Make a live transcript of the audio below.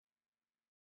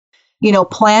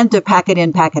plan to pack it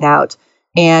in, pack it out.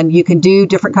 And you can do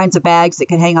different kinds of bags that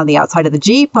can hang on the outside of the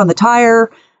Jeep, on the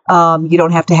tire. You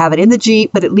don't have to have it in the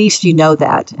Jeep, but at least you know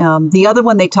that. The other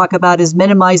one they talk about is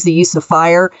minimize the use of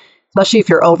fire, especially if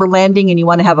you're overlanding and you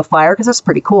want to have a fire, because that's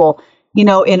pretty cool. In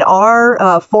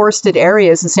our forested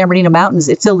areas in San Bernardino Mountains,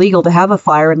 it's illegal to have a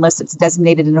fire unless it's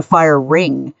designated in a fire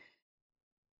ring.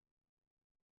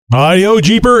 Yo,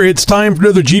 Jeeper, it's time for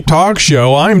another Jeep Talk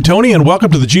Show. I'm Tony, and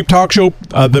welcome to the Jeep Talk Show,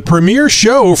 the premier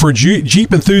show for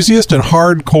Jeep enthusiasts and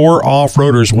hardcore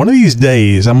off-roaders. One of these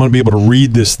days, I'm going to be able to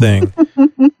read this thing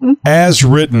as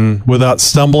written without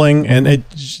stumbling.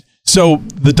 So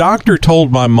the doctor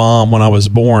told my mom when I was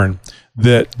born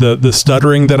that the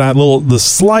stuttering that the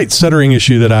slight stuttering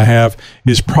issue that I have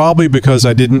is probably because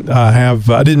I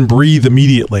didn't breathe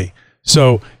immediately.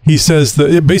 So he says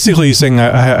that basically he's saying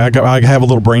I have a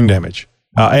little brain damage.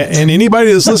 And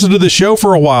anybody that's listened to the show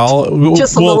for a while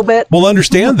will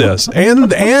understand this.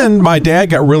 And my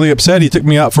dad got really upset. He took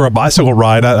me out for a bicycle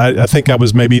ride. I think I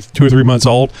was maybe 2 or 3 months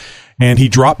old, and he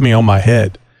dropped me on my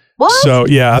head. What? So,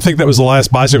 yeah, I think that was the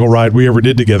last bicycle ride we ever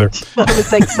did together. I would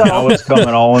think so. Now it's coming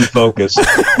all in focus.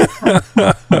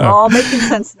 All making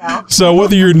sense now. So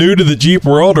whether you're new to the Jeep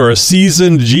world or a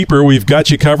seasoned Jeeper, we've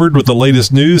got you covered with the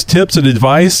latest news, tips, and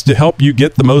advice to help you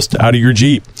get the most out of your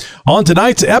Jeep. On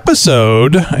tonight's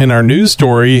episode, in our news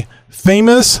story,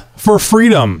 Famous for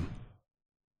Freedom.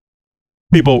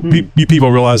 You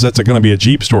people realize that's going to be a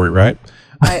Jeep story, right?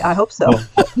 I hope so.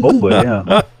 Hopefully,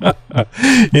 yeah.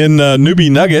 In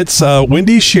Newbie Nuggets,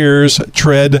 Wendy shares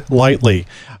Tread Lightly.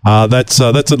 That's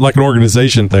like an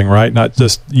organization thing, right? Not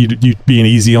just you being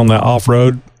easy on the off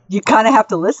road. You kind of have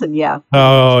to listen, yeah.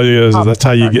 Oh, yeah. That's how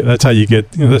you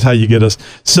get us.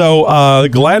 So,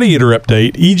 Gladiator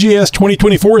Update EJS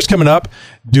 2024 is coming up.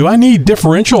 Do I need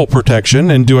differential protection,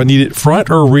 and do I need it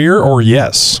front or rear, or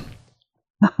yes?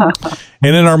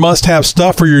 And in our must-have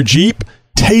stuff for your Jeep,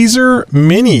 Tazer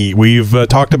Mini. We've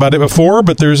talked about it before,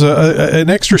 but there's an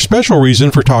extra special reason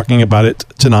for talking about it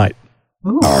tonight.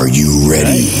 Ooh. Are you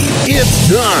ready? It's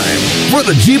time for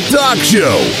the Jeep Talk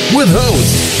Show with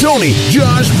hosts Tony,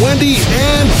 Josh, Wendy,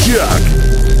 and Chuck.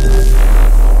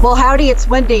 Well, howdy, it's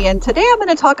Wendy, and today I'm going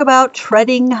to talk about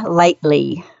treading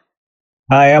lightly.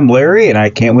 Hi, I'm Larry, and I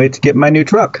can't wait to get my new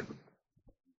truck.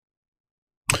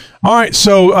 All right,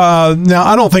 so now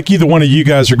I don't think either one of you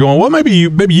guys are going, well, maybe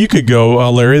you could go,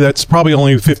 Larry. That's probably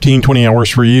only 15, 20 hours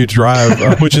for you to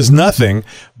drive, which is nothing.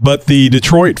 But the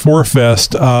Detroit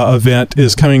 4Fest event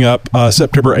is coming up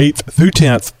September 8th through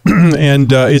 10th,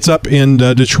 and it's up in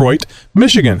Detroit,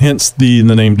 Michigan, hence the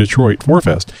name Detroit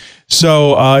 4Fest.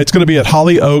 So it's going to be at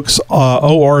Holly Oaks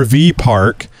ORV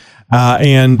Park.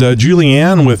 And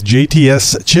Julianne with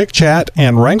JTS Chick Chat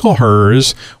and Wrangle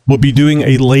Hers will be doing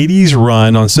a ladies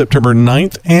run on September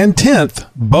 9th and 10th,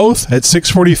 both at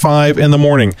 6:45 in the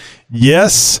morning.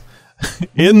 Yes,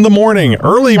 in the morning,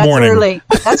 early morning. Early.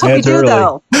 That's what we do,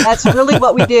 though. That's really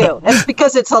what we do. That's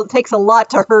because it takes a lot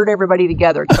to herd everybody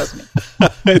together, trust me.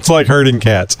 It's like herding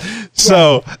cats.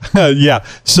 So, yeah.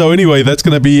 So anyway, that's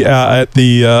going to be at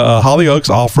the Holly Oaks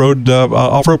Off-Road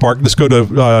Park. Just go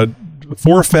to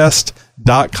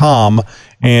 4fest.com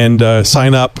and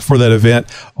sign up for that event.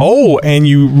 Oh, and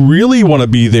you really want to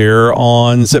be there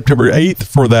on September 8th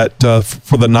for that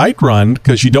for the night run,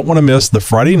 because you don't want to miss the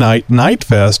Friday Night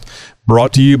Fest,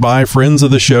 brought to you by friends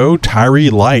of the show, Tyree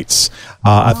Lights.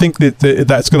 I think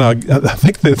that's going to. I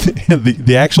think that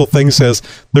the actual thing says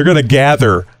they're going to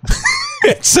gather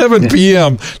at 7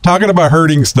 p.m. talking about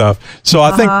herding stuff. So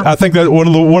I think that one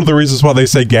of the reasons why they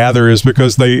say gather is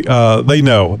because they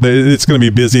know that it's going to be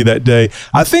busy that day.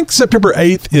 I think September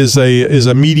 8th is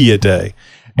a media day.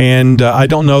 And I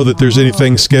don't know that there's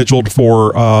anything scheduled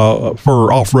for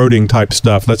off-roading type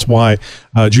stuff. That's why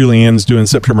Julianne's doing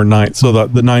September 9th. So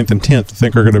the 9th and 10th, I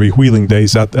think, are going to be wheeling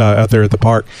days out there at the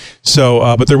park.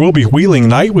 So, but there will be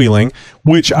night wheeling,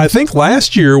 which I think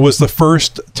last year was the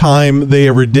first time they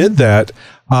ever did that.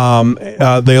 They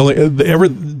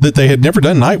had never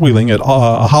done night wheeling at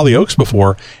Holly Oaks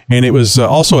before, and it was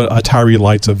also a Tyree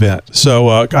Lights event.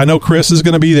 So I know Chris is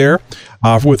going to be there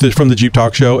from the Jeep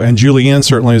Talk Show, and Julianne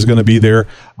certainly is going to be there.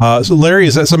 So Larry,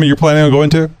 is that something you're planning on going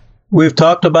to? We've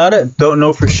talked about it. Don't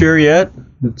know for sure yet.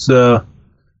 It's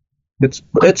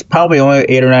probably only an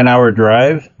 8 or 9 hour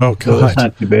drive. Oh, God. So it's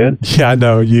not too bad. Yeah, I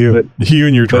know. You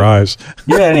and your drives.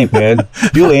 Yeah, it ain't bad.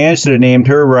 Julianne should have named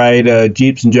her ride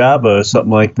Jeeps and Java,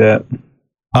 something like that.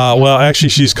 Well, actually,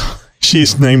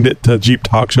 she's named it Jeep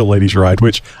Talk Show Ladies Ride,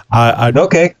 which I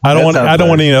don't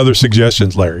want any other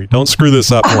suggestions, Larry. Don't screw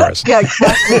this up for us. Yeah,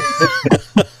 exactly.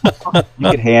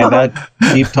 You could hand out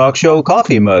Jeep Talk Show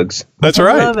coffee mugs. That's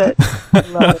right. Love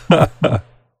it.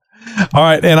 All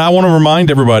right, and I want to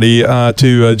remind everybody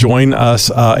to join us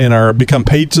in our become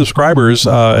paid subscribers,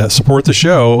 support the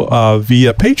show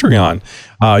via Patreon.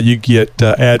 You get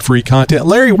ad-free content.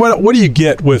 Larry, what do you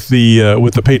get with the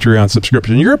Patreon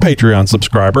subscription? You're a Patreon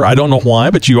subscriber. I don't know why,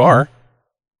 but you are.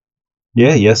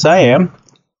 Yeah, yes, I am.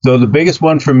 So the biggest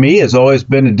one for me has always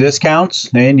been the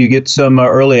discounts, and you get some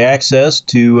early access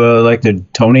to like the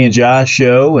Tony and Josh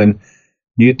show, and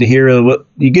you get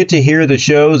to hear the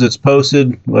shows that's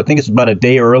posted. I think it's about a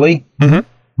day early. Mm-hmm.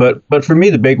 But for me,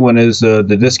 the big one is the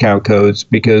discount codes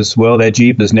because, well, that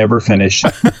Jeep is never finished.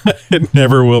 It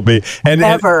never will be, and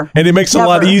it makes it a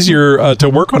lot easier to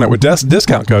work on it with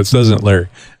discount codes, doesn't it, Larry?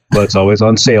 Well, it's always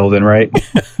on sale, then, right?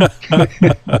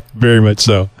 Very much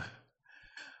so.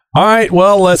 All right,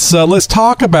 well, let's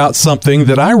talk about something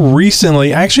that I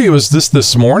recently, actually, it was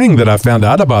this morning that I found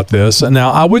out about this. And now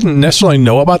I wouldn't necessarily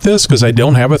know about this because I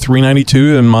don't have a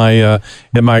 392 in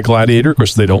my Gladiator. Of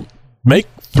course, they don't make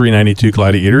 392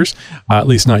 Gladiators, at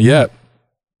least not yet.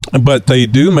 But they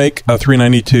do make a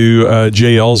 392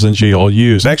 JLs and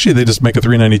JLUs. Actually, they just make a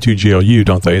 392 JLU,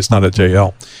 don't they? It's not a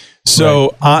JL.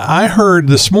 So right. I heard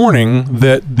this morning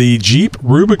that the Jeep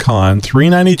Rubicon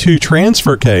 392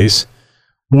 transfer case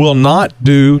will not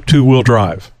do two-wheel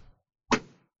drive.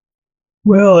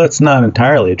 Well, that's not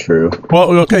entirely true. Well,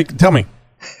 okay, tell me.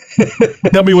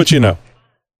 Tell me what you know.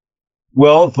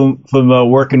 Well,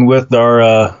 from working with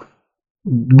our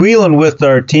wheeling with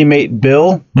our teammate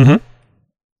Bill, mm-hmm.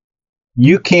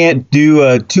 You can't do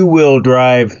a two-wheel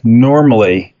drive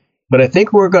normally. But I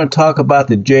think we're going to talk about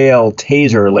the JL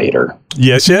Tazer later.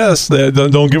 Yes.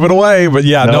 Don't give it away. But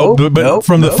yeah, but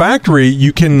from the factory,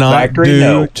 you cannot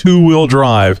do two-wheel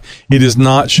drive. It is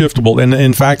not shiftable. And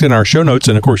in fact, in our show notes,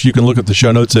 and of course, you can look at the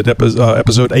show notes at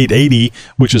episode 880,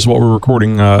 which is what we're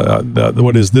recording.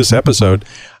 What is this episode?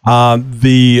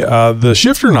 The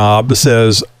shifter knob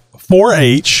says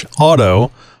 4H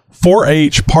auto,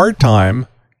 4H part-time,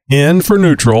 N for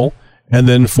neutral, and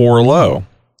then 4 low.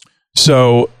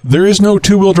 So there is no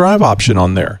two-wheel drive option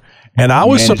on there. And I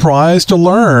was surprised to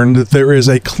learn that there is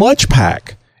a clutch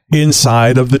pack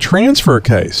inside of the transfer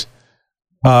case.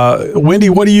 Wendy,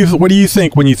 what do you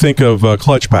think when you think of a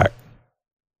clutch pack?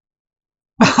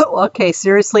 Okay,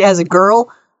 seriously, as a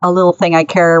girl, a little thing I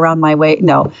carry around my waist.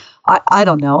 No, I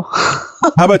don't know.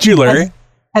 How about you, Larry?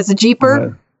 As a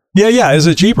Jeeper? Yeah, as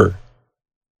a Jeeper.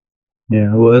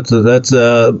 Yeah, well, that's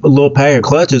a little pack of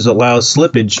clutches that allows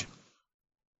slippage.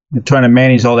 You're trying to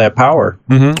manage all that power.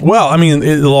 Mm-hmm. Well, I mean,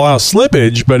 it allows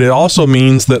slippage, but it also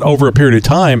means that over a period of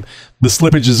time, the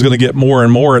slippage is going to get more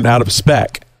and more and out of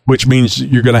spec, which means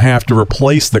you're going to have to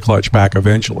replace the clutch pack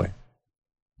eventually.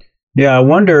 Yeah, I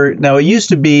wonder. Now, it used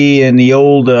to be in the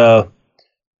old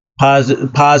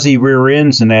posi rear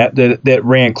ends and that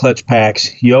ran clutch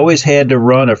packs. You always had to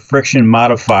run a friction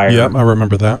modifier. Yep, I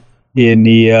remember that. In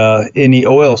the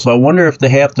oil. So I wonder if they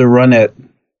have to run that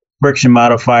friction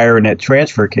modifier in that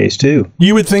transfer case too.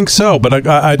 You would think so, but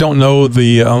I don't know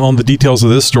on the details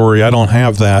of this story. I don't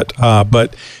have that.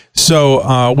 But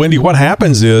so Wendy, what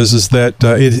happens is that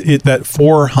that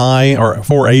 4 high or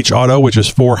 4H auto, which is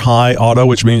 4 high auto,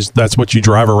 which means that's what you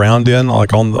drive around in,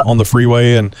 like on the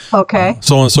freeway and so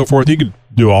on and so forth. You could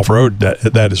do off-road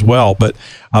that as well, but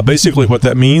basically what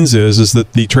that means is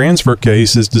that the transfer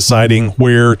case is deciding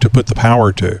where to put the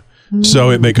power to. So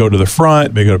it may go to the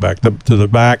front, may go back to the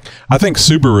back. I think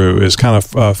Subaru is kind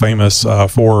of famous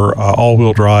for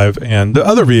all-wheel drive, and the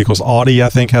other vehicles, Audi, I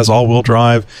think, has all-wheel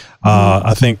drive.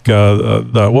 I think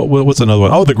what's another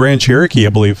one? Oh, the Grand Cherokee, I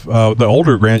believe. The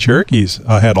older Grand Cherokees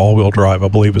had all-wheel drive, I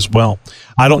believe, as well.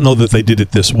 I don't know that they did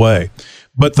it this way.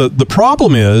 But the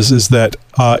problem is that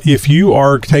if you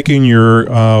are taking your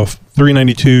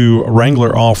 392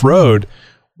 Wrangler off-road,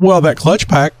 well, that clutch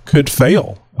pack could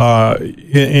fail.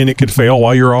 And it could fail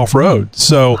while you're off-road.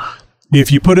 So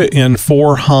if you put it in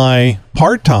 4 high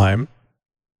part-time,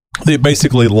 it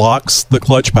basically locks the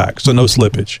clutch pack, so no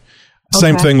slippage.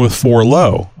 Same thing with 4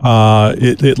 low.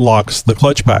 It locks the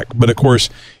clutch pack. But, of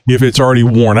course, if it's already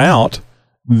worn out,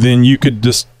 then you could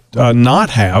just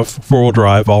not have 4-wheel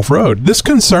drive off-road. This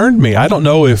concerned me. I don't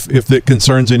know if it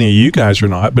concerns any of you guys or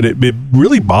not, but it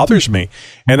really bothers me.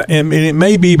 And it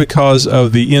may be because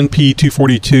of the NP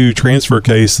 242 transfer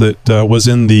case that was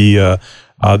in the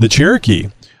Cherokee.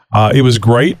 It was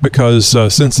great because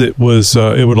since it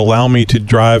would allow me to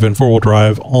drive in 4-wheel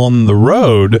drive on the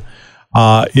road,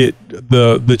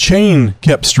 the chain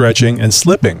kept stretching and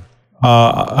slipping.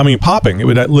 Popping. It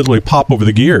would literally pop over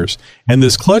the gears. And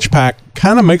this clutch pack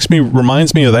kind of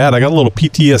reminds me of that. I got a little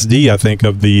PTSD, I think,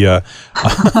 of the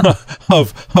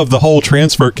of the whole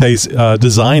transfer case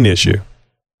design issue.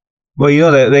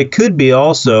 Well, they could be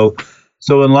also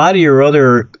So in a lot of your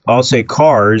other, I'll say,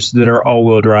 cars that are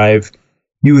all-wheel drive,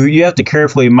 you have to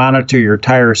carefully monitor your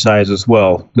tire size as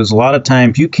well. Because a lot of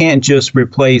times you can't just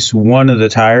replace one of the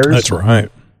tires. That's right.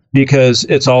 Because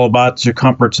it's all about the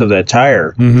circumference of that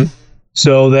tire. Mm-hmm.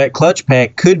 So that clutch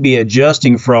pack could be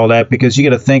adjusting for all that, because you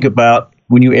got to think about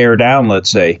when you air down, let's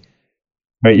say,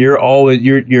 right?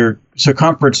 Your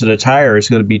circumference of the tire is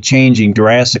going to be changing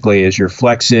drastically as you're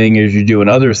flexing, as you're doing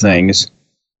other things.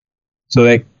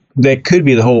 So that could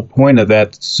be the whole point of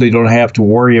that. So you don't have to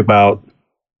worry about,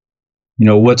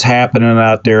 what's happening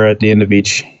out there at the end of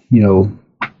each,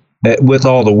 with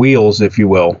all the wheels, if you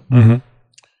will. Mm-hmm.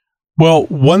 Well,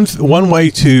 one way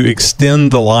to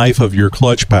extend the life of your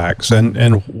clutch packs,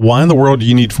 and why in the world do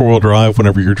you need four-wheel drive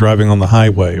whenever you're driving on the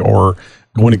highway or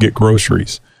going to get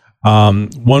groceries?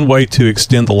 One way to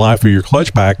extend the life of your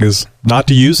clutch pack is not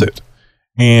to use it.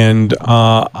 And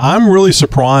I'm really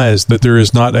surprised that there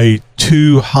is not a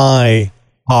too high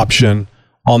option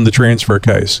on the transfer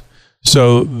case.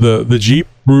 So the Jeep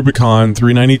Rubicon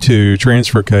 392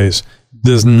 transfer case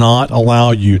does not allow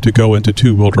you to go into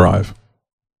two-wheel drive.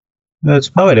 That's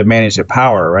probably to manage the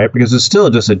power, right? Because it's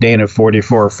still just a Dana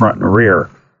 44 front and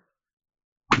rear.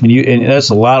 And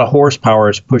that's a lot of horsepower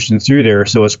is pushing through there,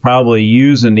 so it's probably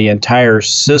using the entire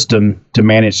system to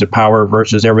manage the power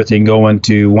versus everything going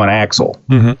to one axle.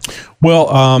 Mm-hmm. Well,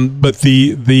 but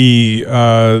the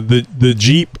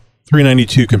Jeep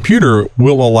 392 computer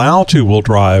will allow two-wheel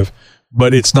drive,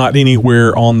 but it's not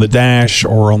anywhere on the dash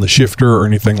or on the shifter or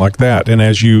anything like that. And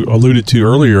as you alluded to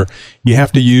earlier, you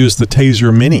have to use the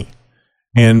Tazer Mini.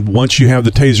 And once you have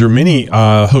the Tazer Mini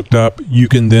hooked up, you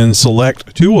can then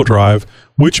select two-wheel drive,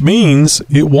 which means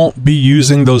it won't be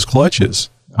using those clutches.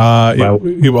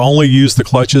 It will only use the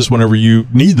clutches whenever you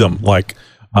need them, like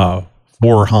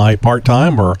 4 high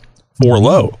part-time or 4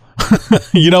 low.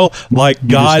 Like you God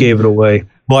just gave it away.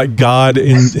 Like God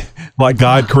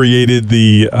created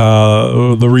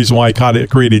the reason why God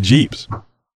created Jeeps.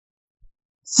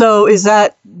 So is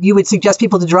that you would suggest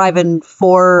people to drive in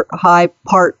 4 high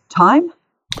part-time?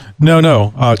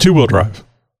 No, two-wheel drive.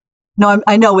 No,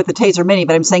 I know with the Tazer Mini,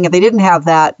 but I'm saying if they didn't have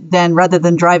that, then rather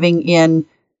than driving in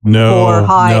 4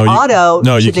 high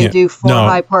auto, should they do 4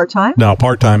 high part-time? No,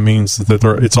 part-time means that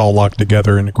it's all locked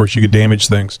together, and of course you could damage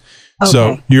things. Okay.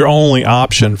 So your only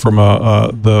option from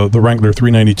the Wrangler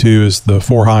 392 is the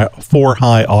 4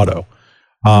 high auto.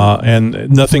 And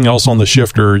nothing else on the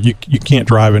shifter. You can't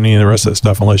drive any of the rest of that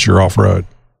stuff unless you're off-road.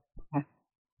 Okay.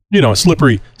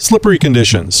 Slippery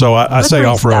conditions. So I say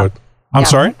off-road. I'm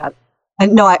sorry?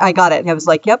 No, I got it. I was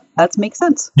like, yep, that makes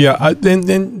sense. Yeah.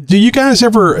 And do you guys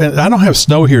ever, and I don't have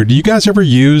snow here, do you guys ever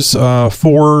use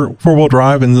four-wheel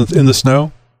drive in the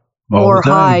snow? 4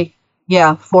 high.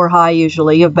 Yeah, 4 high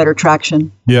usually. You have better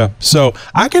traction. Yeah. So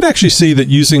I could actually see that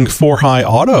using 4 high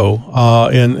auto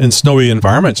in snowy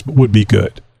environments would be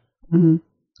good. Mm-hmm.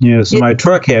 Yeah, so my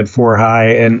truck had 4 high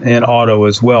and auto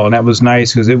as well, and that was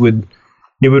nice because it would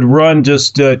run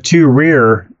just 2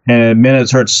 rear, and the minute it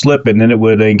starts slipping, then it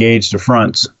would engage the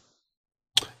fronts.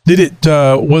 Did it?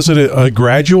 Was it a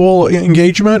gradual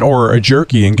engagement or a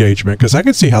jerky engagement? Because I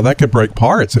could see how that could break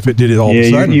parts if it did it all of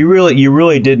a sudden. You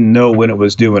really didn't know when it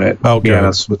was doing it. Okay. To be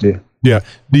honest with you. Yeah.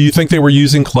 Do you think they were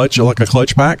using like a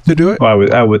clutch pack to do it?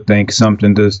 Well, I would think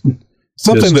something that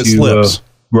slips.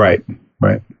 Right.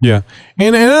 Yeah.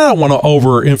 And I don't want to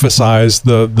overemphasize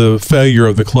the failure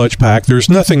of the clutch pack. There's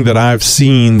nothing that I've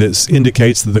seen that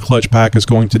indicates that the clutch pack is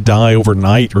going to die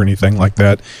overnight or anything like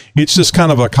that. It's just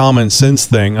kind of a common sense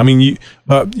thing. I mean,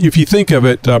 if you think of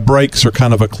it, brakes are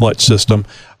kind of a clutch system.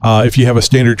 If you have a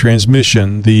standard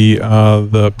transmission,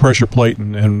 the pressure plate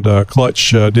and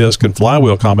clutch disc and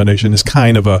flywheel combination is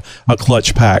kind of a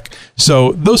clutch pack.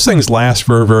 So those things last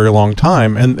for a very long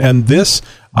time. And this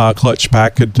clutch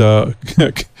pack could,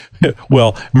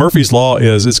 well, Murphy's Law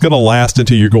is it's going to last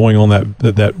until you're going on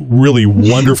that really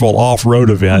wonderful off-road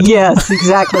event. Yes,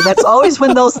 exactly. That's always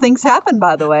when those things happen,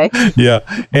 by the way. Yeah.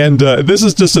 And this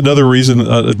is just another reason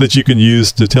that you can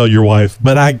use to tell your wife,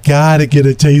 but I got to get a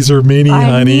Tazer Mini,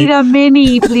 honey. I need a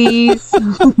Mini, please.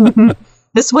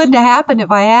 This wouldn't have happened if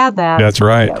I had that. That's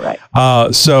right. Yeah, right.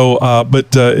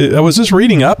 But I was just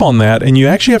reading up on that, and you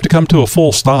actually have to come to a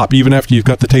full stop. Even after you've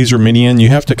got the Tazer Mini in, you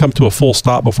have to come to a full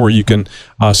stop before you can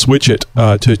switch it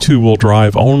to two-wheel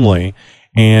drive only.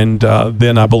 And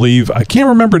then I believe, I can't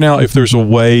remember now if there's a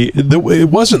way, it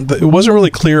wasn't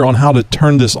really clear on how to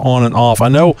turn this on and off. I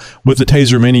know with the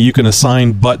Tazer Mini, you can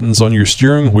assign buttons on your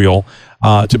steering wheel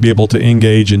to be able to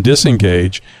engage and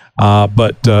disengage.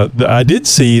 But I did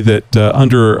see that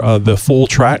under the full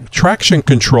traction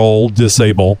control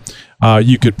disable,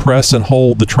 you could press and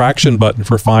hold the traction button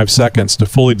for 5 seconds to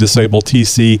fully disable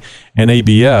TC and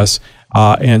ABS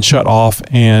and shut off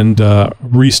and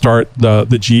restart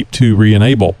the Jeep to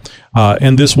re-enable.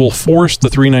 And this will force the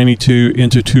 392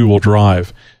 into two-wheel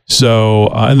drive. So,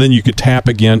 and then you could tap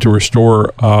again to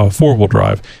restore four-wheel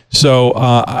drive. So,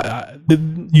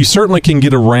 you certainly can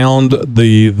get around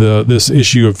this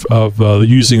issue of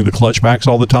using the clutch packs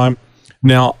all the time.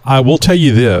 Now, I will tell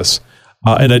you this,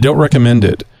 and I don't recommend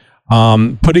it.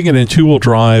 Putting it in two-wheel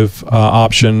drive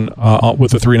option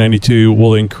with the 392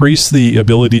 will increase the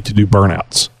ability to do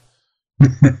burnouts.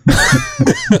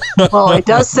 Well, it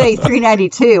does say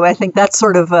 392. I think that's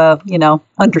sort of,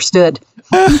 understood.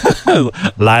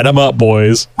 Light them up,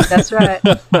 boys. That's right.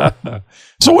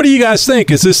 So what do you guys think?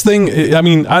 Is this thing, I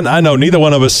mean, I know neither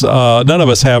one of us, none of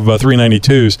us have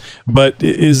 392s, but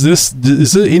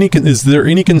is there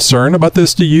any concern about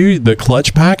this to you? The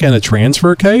clutch pack and a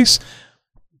transfer case?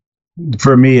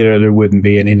 For me, there wouldn't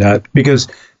be any nut, because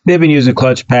they've been using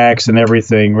clutch packs and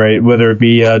everything, right? Whether it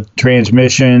be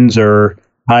transmissions or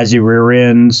high-Z rear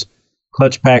ends,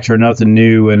 clutch packs are nothing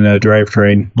new in a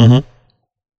drivetrain. Mm-hmm.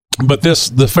 But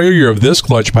the failure of this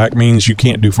clutch pack means you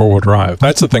can't do four-wheel drive.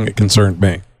 That's the thing that concerned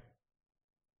me.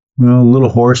 Well, a little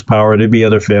horsepower, there'd be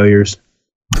other failures.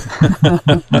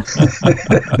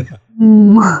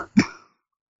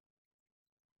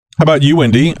 How about you,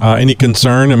 Wendy? Any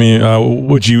concern? I mean,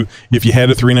 would you, if you had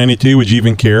a 392, would you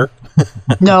even care?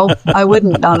 No, I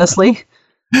wouldn't, honestly.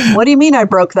 What do you mean I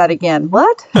broke that again?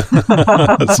 What?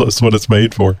 That's what it's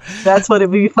made for. That's what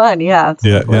it'd be fun, yeah.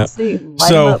 Let's see.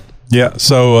 Light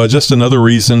So just another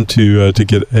reason to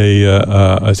get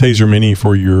a Tazer Mini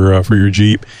for your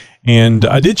Jeep. And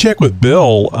I did check with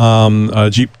Bill,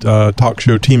 Jeep Talk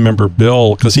Show team member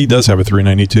Bill, because he does have a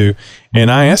 392, and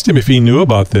I asked him if he knew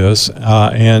about this,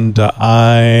 and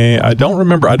I don't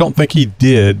remember. I don't think he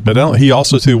did, but he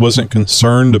also too wasn't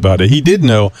concerned about it. He did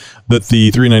know that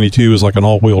the 392 is like an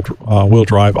all-wheel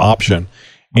drive option.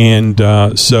 And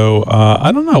so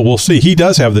I don't know. We'll see. He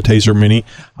does have the Tazer Mini,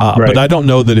 right, but I don't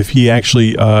know that if he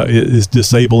actually is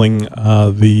disabling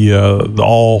the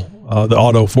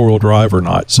auto four-wheel drive or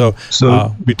not. So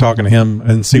be talking to him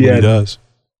and see what he does.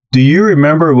 Do you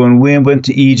remember when we went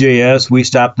to EJS, we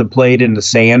stopped the plate in the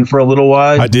sand for a little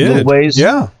while? I did. Little ways?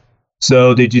 Yeah.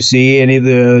 So did you see any of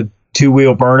the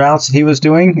two-wheel burnouts he was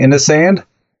doing in the sand?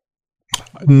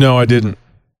 No, I didn't.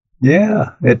 Yeah.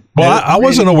 I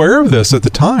wasn't aware of this at the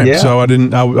time, so I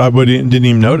didn't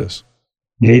even notice.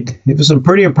 It was some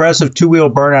pretty impressive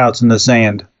two-wheel burnouts in the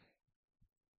sand.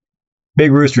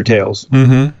 Big rooster tails.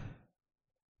 Mm-hmm.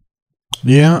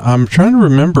 Yeah, I'm trying to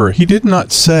remember. He did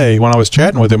not say, when I was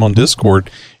chatting with him on Discord,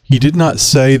 he did not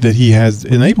say that he has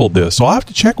enabled this. So I'll have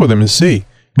to check with him and see,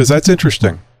 because that's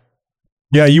interesting.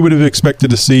 Yeah, you would have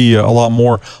expected to see a lot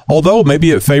more, although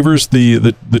maybe it favors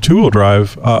the two-wheel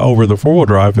drive over the four-wheel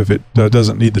drive if it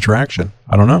doesn't need the traction.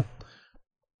 I don't know.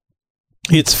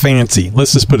 It's fancy.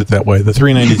 Let's just put it that way. The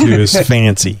 392 is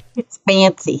fancy. It's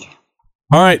fancy.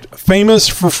 All right, famous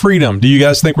for freedom. Do you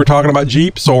guys think we're talking about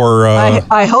Jeeps or?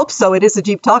 I hope so. It is a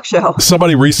Jeep Talk Show.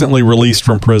 Somebody recently released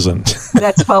from prison.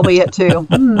 That's probably it too.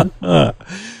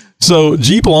 So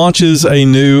Jeep launches a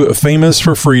new Famous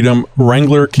for Freedom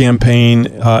Wrangler campaign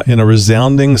in a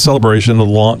resounding celebration of the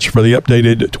launch for the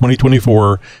updated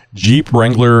 2024 Jeep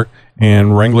Wrangler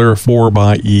and Wrangler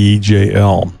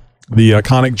 4xEJL. The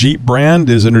iconic Jeep brand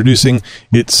is introducing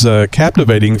its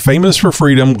captivating Famous for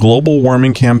Freedom global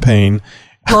warming campaign.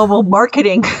 Global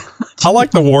marketing. I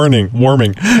like the warming. People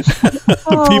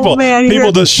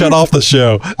just shut off the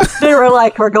show. They were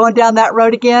like, we're going down that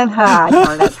road again?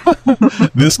 Darn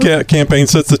it. This campaign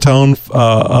sets the tone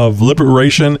of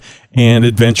liberation and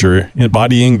adventure,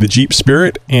 embodying the Jeep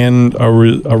spirit and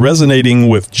resonating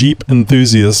with Jeep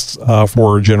enthusiasts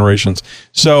for generations.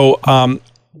 So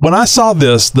when I saw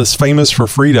this Famous for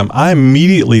Freedom, I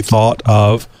immediately thought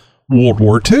of World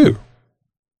War II.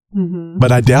 Mm-hmm.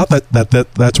 But I doubt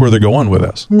that's where they're going with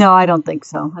this. No, I don't think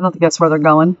so. I don't think that's where they're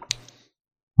going.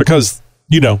 Because,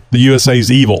 the USA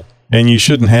is evil, and you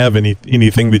shouldn't have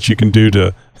anything that you can do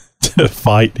to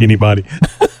fight anybody.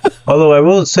 Although I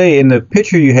will say, in the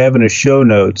picture you have in the show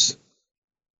notes,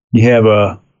 you have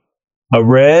a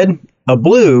red, a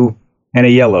blue, and a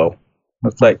yellow.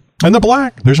 It's like, and the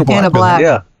black. There's a black. And a black.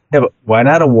 Yeah, but why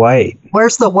not a white?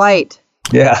 Where's the white?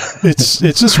 Yeah, it's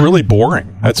just really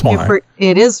boring. That's why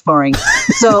it is boring.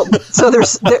 So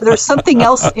there's something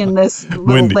else in this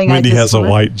little thing. Wendy has a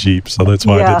white Jeep, so that's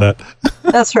why I did that.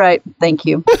 That's right. Thank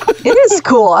you. It is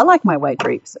cool. I like my white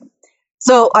Jeeps.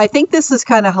 So I think this is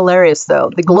kind of hilarious,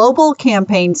 though. The global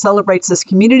campaign celebrates this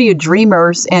community of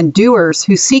dreamers and doers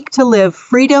who seek to live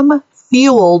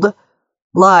freedom-fueled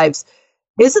lives.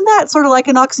 Isn't that sort of like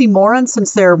an oxymoron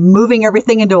since they're moving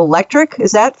everything into electric?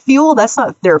 Is that fuel? That's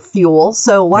not their fuel.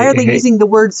 So why are they using the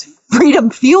words freedom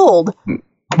fueled?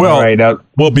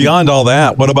 Well, beyond all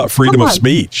that, what about freedom of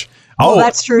speech? Oh,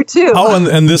 that's true too. Oh,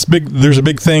 and there's a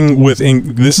big thing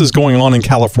this is going on in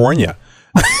California.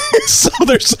 So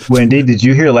there's Wendy, did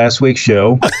you hear last week's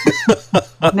show?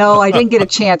 No, I didn't get a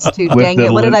chance to. Dang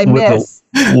it! What did I miss?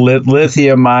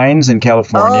 Lithium mines in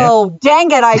California. Oh,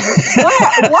 dang it! I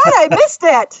missed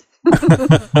it.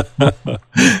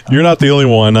 You're not the only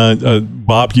one.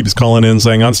 Bob keeps calling in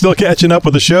saying, I'm still catching up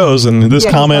with the shows, and this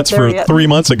comment's for 3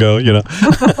 months ago,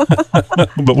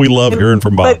 But we love hearing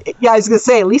from Bob. But, I was going to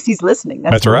say, at least he's listening.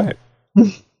 That's right.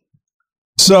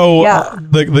 So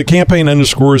the campaign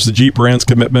underscores the Jeep brand's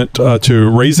commitment to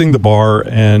raising the bar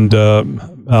and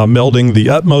melding the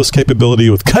utmost capability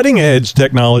with cutting-edge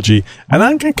technology. And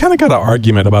I kind of got an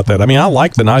argument about that. I mean, I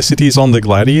like the niceties on the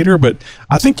Gladiator, but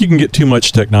I think you can get too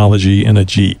much technology in a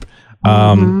Jeep. For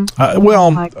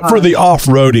the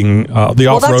off-roading,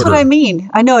 Well, that's what I mean.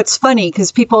 I know it's funny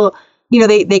because people,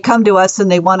 they come to us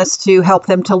and they want us to help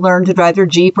them to learn to drive their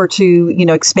Jeep or to,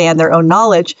 expand their own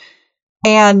knowledge.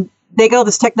 And they got all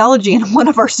this technology, and one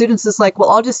of our students is like, well,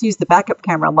 I'll just use the backup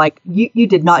camera. I'm like, you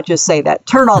did not just say that.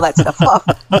 Turn all that stuff off.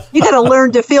 You got to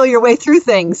learn to feel your way through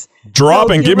things. Drop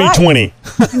and give me 20.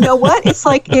 You know what? It's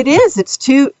like, it is. It's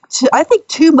I think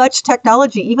too much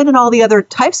technology, even in all the other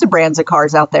types of brands of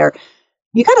cars out there.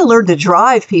 You got to learn to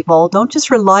drive, people. Don't just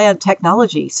rely on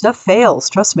technology. Stuff fails.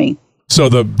 Trust me. So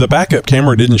the backup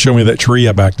camera didn't show me that tree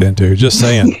I backed into. Just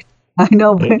saying. I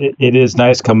know. It is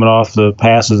nice coming off the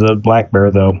passes of Black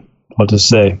Bear, though. I'll just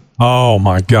say. Oh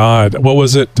my God! What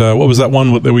was it? What was that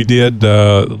one that we did,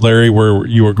 Larry, where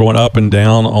you were going up and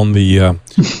down on the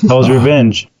Hell's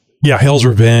Revenge? Yeah, Hell's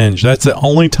Revenge. That's the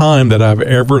only time that I've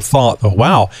ever thought, oh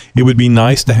wow, it would be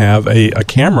nice to have a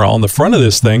camera on the front of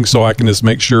this thing so I can just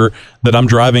make sure that I'm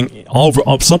driving over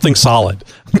something solid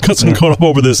because I'm going up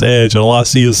over this edge and all I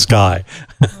see is sky.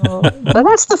 But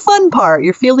that's the fun part.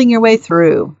 You're feeling your way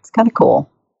through. It's kind of cool.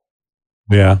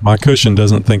 Yeah, my cushion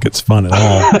doesn't think it's fun at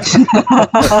all.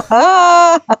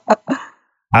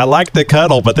 I like to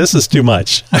cuddle, but this is too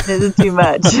much. It is too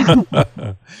much.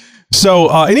 So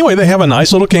anyway, they have a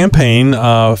nice little campaign,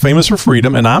 famous for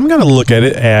freedom, and I'm going to look at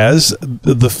it as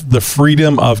the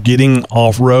freedom of getting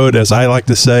off-road, as I like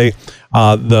to say,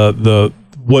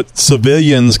 what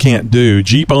civilians can't do.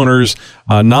 Jeep owners,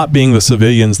 not being the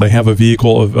civilians, they have a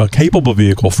capable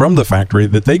vehicle from the factory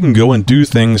that they can go and do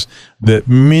things that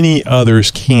many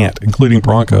others can't, including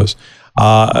Broncos,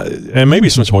 and maybe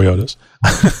some Toyotas.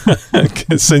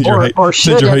 send your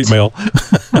hate mail.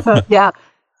 Yeah.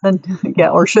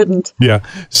 Or shouldn't. Yeah.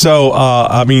 So,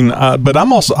 but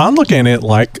I'm looking at it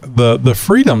like the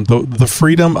freedom, the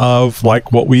freedom of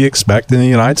like what we expect in the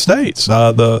United States,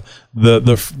 the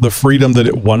freedom that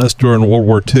it won us during World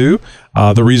War II,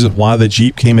 the reason why the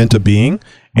Jeep came into being.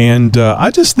 And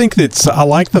I just think I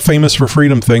like the famous for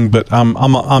freedom thing, but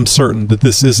I'm certain that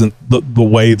this isn't the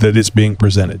way that it's being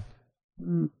presented.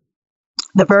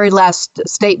 The very last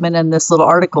statement in this little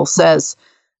article says,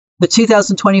 the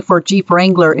 2024 Jeep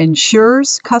Wrangler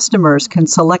ensures customers can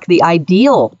select the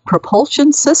ideal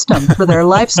propulsion system for their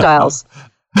lifestyles.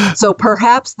 So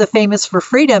perhaps the famous for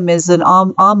freedom is an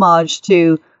homage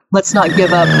to let's not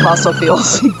give up fossil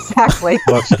fuels. Exactly.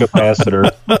 Flux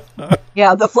capacitor.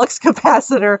 Yeah, the flux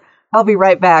capacitor. I'll be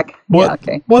right back. What, yeah,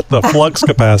 okay. What the flux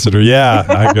capacitor? Yeah,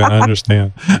 I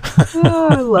understand. Oh,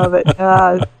 I love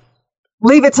it.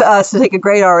 Leave it to us to take a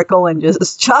great article and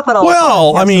just chop it all.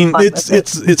 Well, I mean,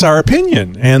 it's our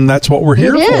opinion, and that's what we're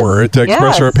here for, to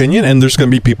express our opinion. And there's going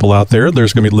to be people out there.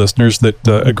 There's going to be listeners that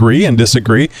agree and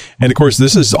disagree. And of course,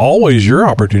 this is always your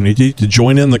opportunity to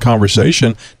join in the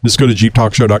conversation. Just go to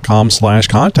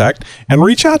jeeptalkshow.com/contact and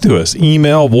reach out to us.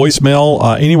 Email,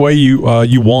 voicemail, any way you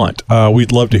want.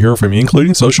 We'd love to hear from you,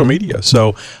 including social media.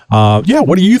 So,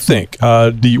 what do you think?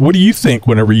 What do you think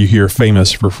whenever you hear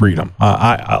famous for freedom?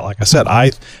 Like I said,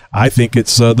 I think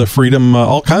it's the freedom,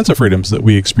 all kinds of freedoms that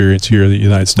we experience here in the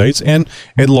United States. And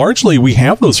largely we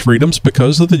have those freedoms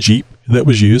because of the Jeep that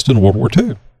was used in World War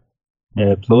II.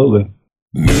 Yeah, absolutely.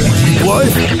 What?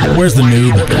 Where's the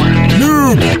noob?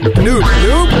 Noob!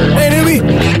 Hey,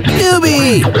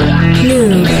 newbie!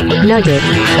 Noob Nugget.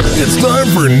 It's time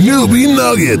for Newbie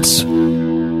Nuggets.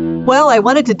 Well, I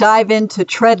wanted to dive into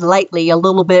Tread Lightly a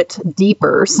little bit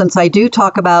deeper since I do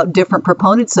talk about different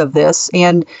proponents of this.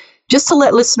 And just to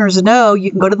let listeners know, you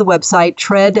can go to the website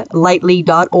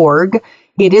treadlightly.org.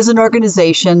 It is an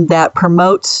organization that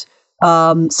promotes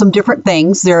some different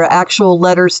things. Their actual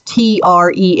letters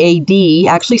TREAD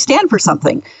actually stand for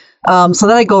something. So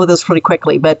then I go over those pretty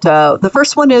quickly. But the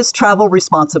first one is travel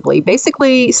responsibly.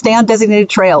 Basically, stay on designated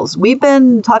trails. We've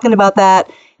been talking about that.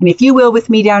 And if you will with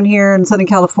me down here in Southern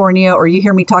California, or you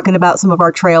hear me talking about some of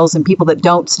our trails and people that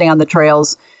don't stay on the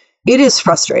trails, it is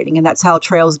frustrating. And that's how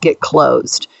trails get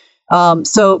closed.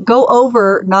 So go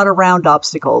over, not around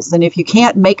obstacles. And if you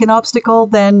can't make an obstacle,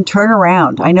 then turn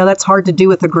around. I know that's hard to do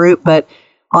with a group, but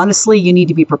honestly, you need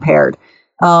to be prepared.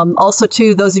 Also,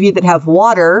 too, those of you that have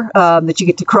water that you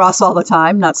get to cross all the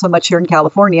time, not so much here in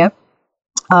California,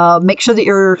 make sure that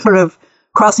you're sort of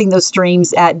crossing those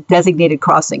streams at designated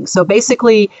crossings. So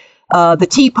basically, the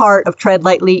T part of tread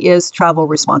lightly is travel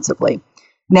responsibly.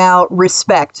 Now,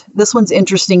 respect. This one's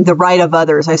interesting, the right of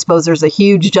others. I suppose there's a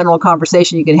huge general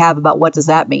conversation you can have about what does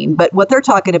that mean. But what they're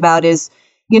talking about is,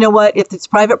 you know what, if it's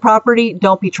private property,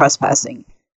 don't be trespassing.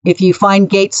 If you find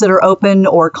gates that are open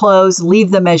or closed,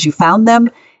 leave them as you found them.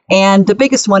 And the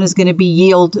biggest one is going to be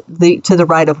yield to the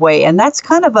right of way. And that's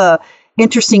kind of a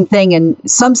interesting thing. In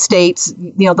some states,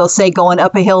 you know, they'll say going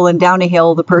up a hill and down a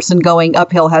hill, the person going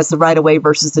uphill has the right of way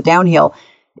versus the downhill.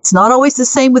 It's not always the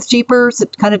same with Jeepers.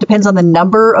 It kind of depends on the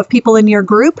number of people in your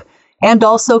group. And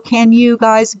also, can you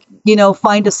guys, you know,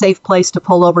 find a safe place to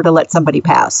pull over to let somebody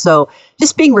pass? So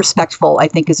just being respectful, I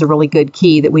think, is a really good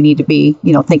key that we need to be,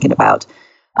 you know, thinking about.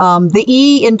 The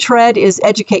E in tread is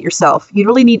educate yourself. You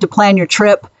really need to plan your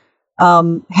trip,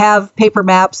 have paper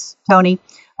maps, Tony,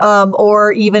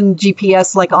 or even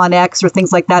GPS like OnX or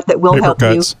things like that will paper help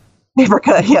cuts. you.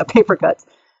 Paper cuts.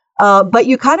 But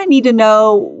you kind of need to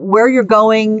know where you're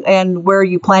going and where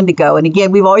you plan to go. And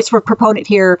again, we've always, for a proponent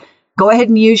here, go ahead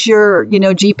and use your, you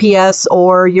know, GPS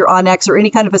or your OnX or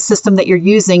any kind of a system that you're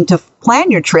using to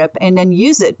plan your trip and then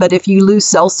use it. But if you lose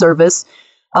cell service,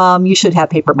 you should have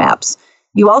paper maps.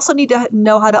 You also need to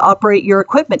know how to operate your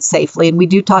equipment safely. And we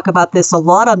do talk about this a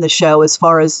lot on the show as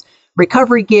far as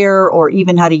recovery gear, or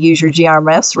even how to use your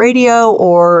GRMS radio,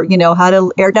 or, you know, how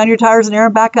to air down your tires and air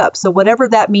them back up. So whatever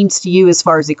that means to you as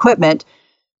far as equipment,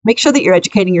 make sure that you're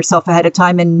educating yourself ahead of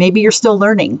time. And maybe you're still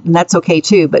learning, and that's okay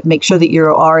too, but make sure that you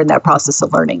are in that process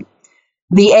of learning.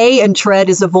 The A in tread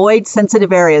is avoid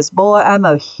sensitive areas. Boy, I'm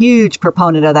a huge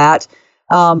proponent of that.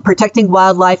 Protecting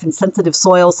wildlife and sensitive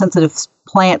soil, sensitive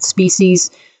plant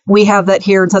species. We have that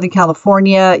here in Southern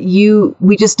California.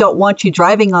 We just don't want you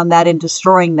driving on that and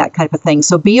destroying that type of thing.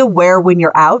 So be aware when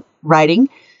you're out riding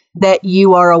that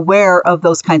you are aware of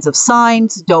those kinds of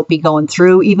signs. Don't be going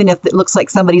through, even if it looks like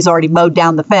somebody's already mowed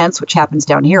down the fence, which happens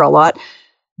down here a lot.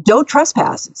 Don't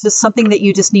trespass. It's just something that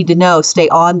you just need to know. Stay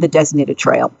on the designated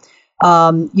trail.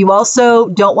 You also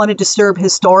don't want to disturb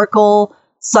historical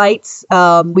sites.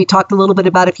 We talked a little bit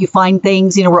about if you find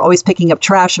things, you know, we're always picking up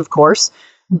trash, of course.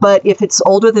 But if it's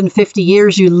older than 50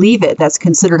 years, you leave it. That's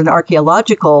considered an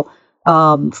archaeological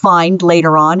find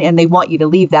later on, and they want you to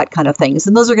leave that kind of things.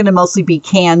 And those are going to mostly be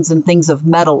cans and things of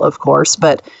metal, of course.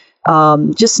 But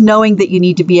just knowing that you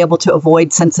need to be able to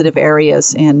avoid sensitive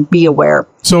areas and be aware.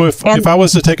 So if I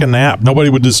was to take a nap, nobody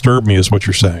would disturb me, is what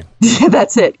you're saying.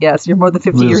 That's it. Yes, you're more than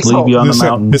 50 years leave old. you on the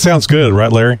mountain. It sounds good,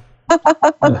 right, Larry?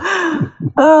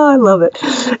 Oh, I love it.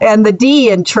 And the D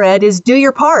in tread is do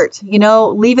your part. You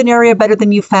know, leave an area better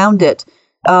than you found it.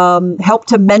 Help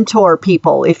to mentor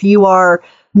people. If you are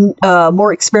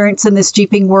more experienced in this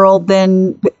Jeeping world,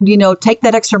 then, you know, take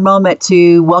that extra moment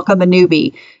to welcome a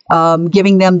newbie,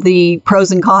 giving them the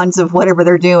pros and cons of whatever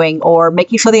they're doing, or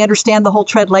making sure they understand the whole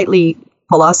tread lightly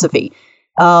philosophy.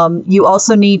 You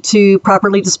also need to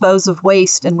properly dispose of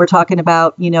waste, and we're talking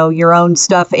about, you know, your own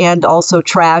stuff and also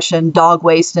trash and dog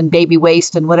waste and baby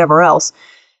waste and whatever else.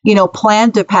 You know,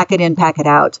 plan to pack it in, pack it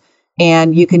out.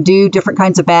 And you can do different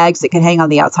kinds of bags that can hang on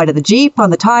the outside of the Jeep, on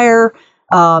the tire.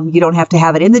 You don't have to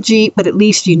have it in the Jeep, but at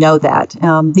least you know that.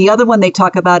 The other one they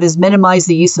talk about is minimize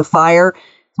the use of fire,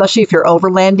 especially if you're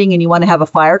overlanding and you want to have a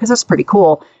fire, because that's pretty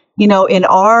cool. You know, in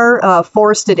our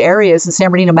forested areas in San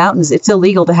Bernardino Mountains, it's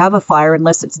illegal to have a fire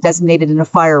unless it's designated in a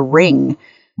fire ring.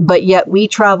 But yet we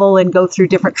travel and go through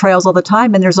different trails all the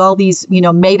time, and there's all these, you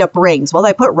know, made up rings. Well,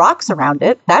 I put rocks around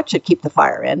it. That should keep the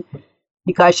fire in.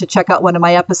 You guys should check out one of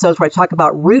my episodes where I talk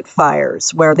about root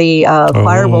fires, where the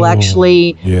fire will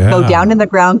actually go down in the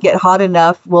ground, get hot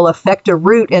enough, will affect a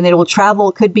root, and it will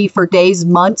travel, could be for days,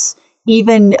 months,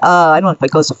 even, I don't know if it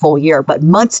goes a full year, but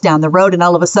months down the road, and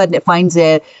all of a sudden it finds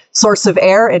a source of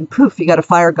air, and poof, you got a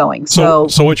fire going. So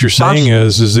what you're saying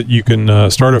is that you can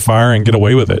start a fire and get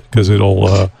away with it, because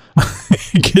it'll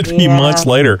get me months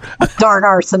later. Darn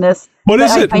arsonist. What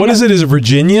is it? What is it? Is it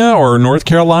Virginia or North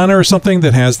Carolina or something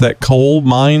that has that coal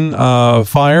mine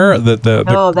fire?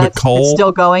 The coal it's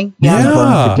still going.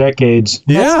 For decades.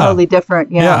 That's totally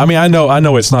different. Yeah. I mean, I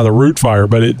know it's not a root fire,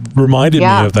 but it reminded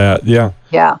me of that. Yeah.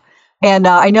 Yeah. And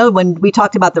I know when we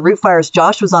talked about the root fires,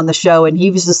 Josh was on the show, and he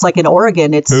was just like in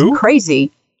Oregon. It's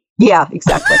crazy. Yeah,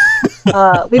 exactly.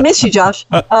 We miss you, Josh.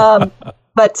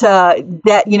 But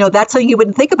that, that's something you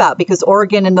wouldn't think about, because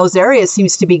Oregon in those areas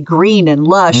seems to be green and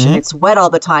lush and it's wet all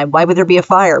the time. Why would there be a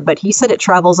fire? But he said it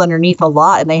travels underneath a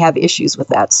lot and they have issues with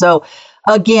that. So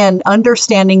again,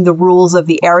 understanding the rules of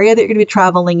the area that you're going to be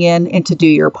traveling in and to do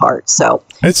your part. So,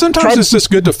 and sometimes it's just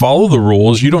good to follow the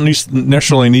rules. You don't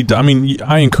necessarily need to. I mean,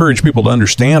 I encourage people to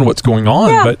understand what's going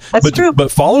on, but true.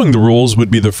 But following the rules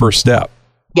would be the first step.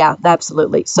 Yeah,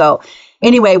 absolutely. So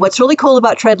anyway, what's really cool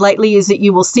about Tread Lightly is that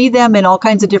you will see them in all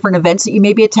kinds of different events that you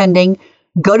may be attending.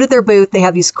 Go to their booth. They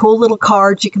have these cool little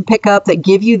cards you can pick up that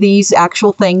give you these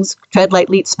actual things. Tread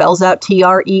Lightly, it spells out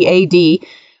TREAD.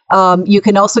 You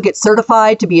can also get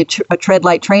certified to be a Tread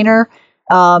Light trainer.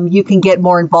 You can get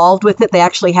more involved with it. They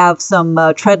actually have some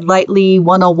Tread Lightly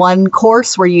 101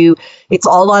 course where it's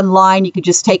all online. You can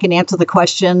just take and answer the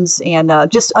questions and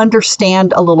just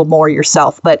understand a little more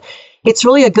yourself. But it's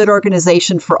really a good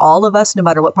organization for all of us, no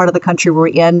matter what part of the country we're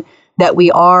in, that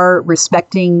we are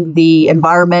respecting the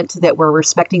environment, that we're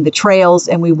respecting the trails,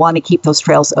 and we want to keep those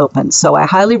trails open. So I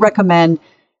highly recommend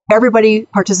everybody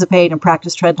participate and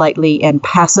practice Tread Lightly and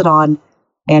pass it on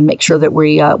and make sure that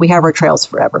we have our trails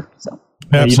forever. So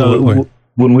absolutely.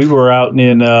 When we were out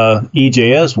in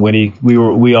EJS, Wendy,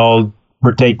 we all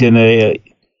partaked in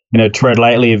a Tread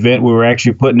Lightly event. We were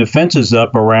actually putting the fences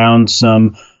up around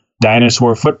some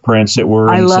dinosaur footprints that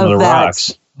were in some of the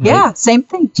rocks. Right? Yeah, same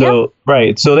thing. So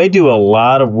right, so they do a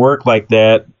lot of work like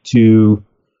that to,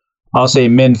 I'll say,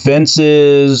 mend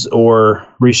fences or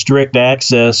restrict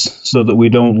access so that we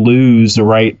don't lose the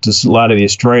right to a lot of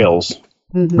these trails.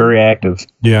 Mm-hmm. Very active.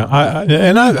 Yeah,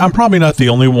 I'm probably not the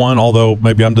only one, although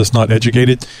maybe I'm just not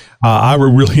educated. I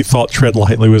really thought Tread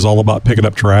Lightly was all about picking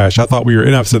up trash. I thought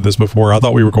and I've said this before, I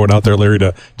thought we were going out there, Larry,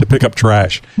 to pick up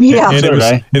trash. Yeah.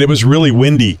 And it was really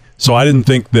windy, so I didn't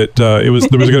think that there was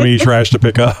going to be trash to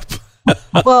pick up.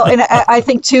 Well, and I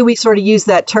think, too, we sort of use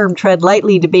that term Tread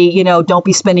Lightly to be, don't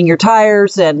be spinning your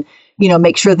tires and,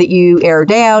 make sure that you air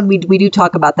down. We do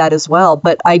talk about that as well.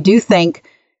 But I do think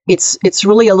it's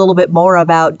really a little bit more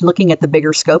about looking at the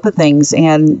bigger scope of things.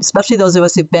 And especially those of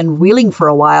us who've been wheeling for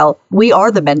a while, we are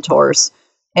the mentors.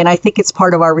 And I think it's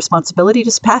part of our responsibility to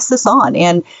just pass this on.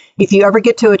 And if you ever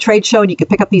get to a trade show and you can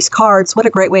pick up these cards, what a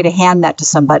great way to hand that to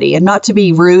somebody, and not to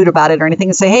be rude about it or anything,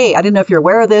 and say, hey, I didn't know if you're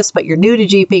aware of this, but you're new to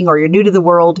Jeeping or you're new to the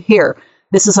world. Here,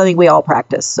 this is something we all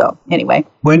practice. So anyway.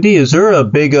 Wendy, is there a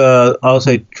big, I'll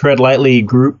say, Tread Lightly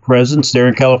group presence there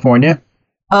in California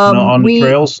on the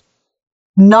trails?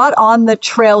 Not on the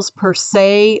trails per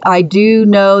se. I do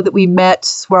know that we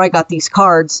met where I got these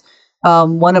cards.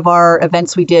 One of our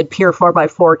events we did, Pier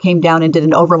 4x4, came down and did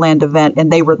an overland event,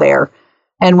 and they were there.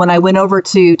 And when I went over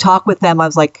to talk with them, I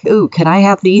was like, ooh, can I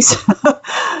have these?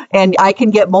 And I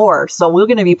can get more. So we're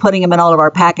going to be putting them in all of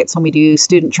our packets when we do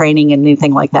student training and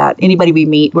anything like that. Anybody we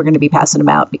meet, we're going to be passing them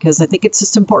out, because I think it's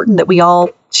just important that we all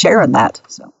share in that.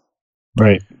 So,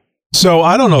 right. So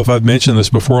I don't know if I've mentioned this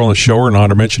before on the show or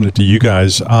not, or mentioned it to you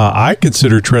guys. I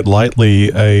consider Tread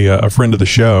Lightly a friend of the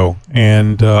show,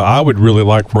 and I would really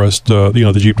like for us to,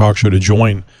 the Jeep Talk Show, to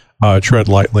join Tread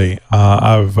Lightly.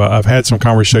 I've had some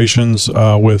conversations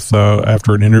with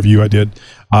after an interview I did.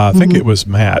 I think it was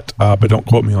Matt, but don't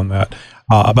quote me on that.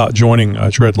 About joining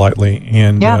Tread Lightly,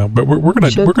 and but we're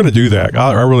gonna do that.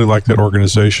 I really like that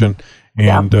organization,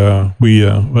 and we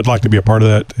would like to be a part of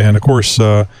that. And of course,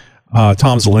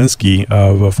 Tom Zielinski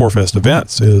of ForFest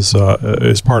Events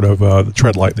is part of the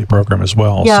Tread Lightly program as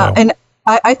well. Yeah, so. And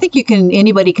I think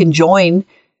anybody can join.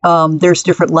 There's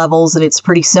different levels, and it's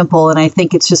pretty simple. And I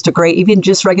think it's just even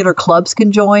just regular clubs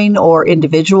can join, or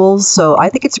individuals. So I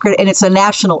think it's great. And it's a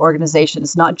national organization.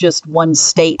 It's not just one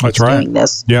state that's doing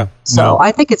this. Yeah. So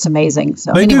I think it's amazing.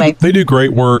 So they do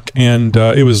great work. And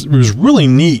it was really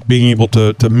neat being able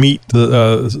to meet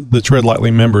the Tread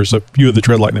Lightly members, a few of the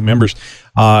Tread Lightly members.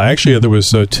 Actually, there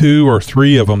was 2 or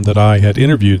 3 of them that I had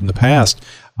interviewed in the past.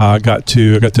 Got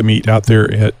to meet out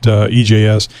there at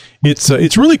EJS.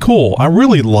 It's really cool. I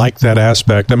really like that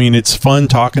aspect. I mean, it's fun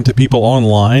talking to people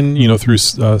online, through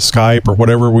Skype or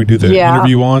whatever we do the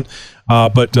interview on.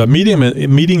 But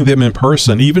meeting them in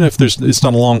person, even if it's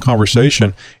not a long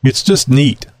conversation, it's just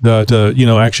neat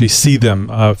to actually see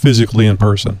them physically in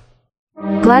person.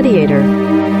 Gladiator.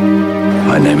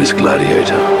 My name is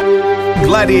Gladiator.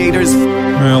 Gladiators.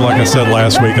 Well, like I said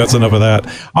last week, that's enough of that.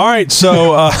 All right,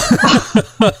 so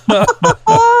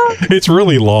it's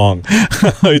really long.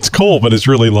 It's cool, but it's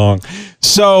really long.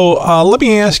 So let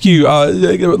me ask you,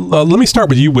 let me start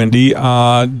with you, Wendy.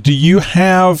 Do you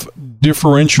have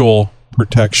differential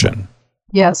protection?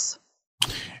 Yes.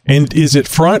 And is it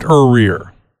front or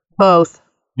rear? Both.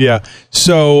 Yeah.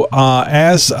 So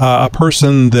as a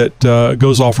person that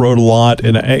goes off-road a lot,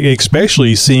 and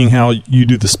especially seeing how you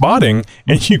do the spotting,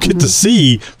 and you get to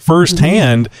see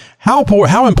firsthand, how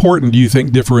important do you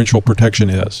think differential protection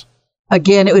is?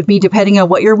 Again, it would be depending on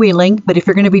what you're wheeling. But if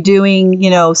you're going to be doing,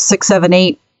 6, 7,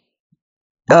 8,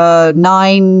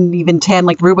 9, even 10,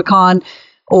 like Rubicon,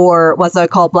 or what I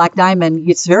call Black Diamond,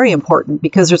 it's very important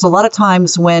because there's a lot of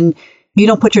times when you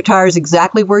don't put your tires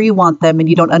exactly where you want them and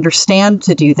you don't understand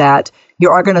to do that, you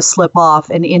are going to slip off.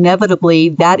 And inevitably,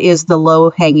 that is the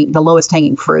lowest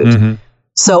hanging fruit. Mm-hmm.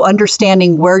 So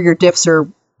understanding where your diffs are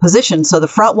positioned. So the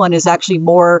front one is actually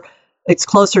it's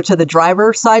closer to the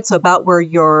driver's side. So about where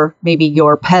your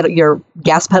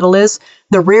gas pedal is.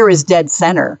 The rear is dead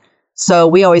center. So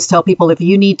we always tell people if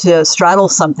you need to straddle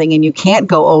something and you can't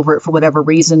go over it for whatever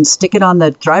reason, stick it on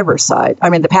the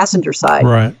the passenger side.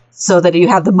 Right. So that you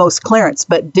have the most clearance.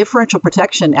 But differential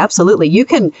protection, absolutely. You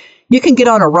can get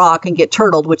on a rock and get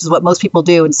turtled, which is what most people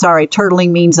do. And sorry,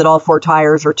 turtling means that all 4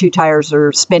 tires or 2 tires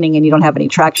are spinning and you don't have any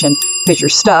traction because you're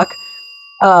stuck.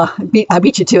 I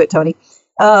beat you to it, Tony.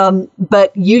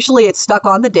 But usually it's stuck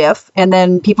on the diff, and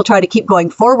then people try to keep going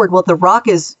forward. Well, if the rock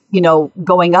is,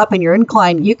 going up and you're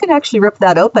inclined, you can actually rip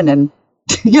that open and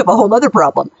you have a whole other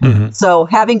problem. Mm-hmm. So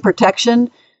having protection.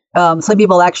 Some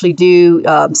people actually do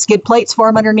skid plates for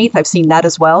them underneath. I've seen that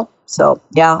as well. So,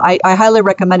 yeah, I highly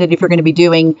recommend it if you're going to be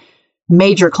doing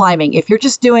major climbing. If you're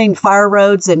just doing fire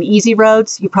roads and easy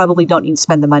roads, you probably don't need to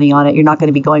spend the money on it. You're not going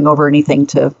to be going over anything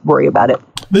to worry about it.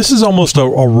 This is almost a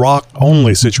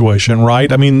rock-only situation,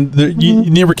 right? I mean, you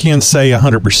never can say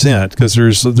 100% because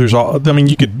there's all. I mean,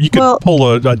 you could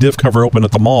pull a diff cover open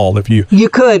at the mall if you. You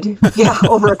could, yeah,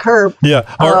 over a curb.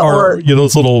 Yeah, or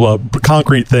those little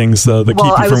concrete things that keep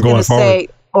you from going forward.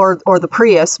 Or the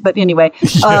Prius, but anyway.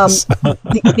 Yes.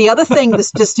 The other thing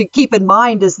that's just to keep in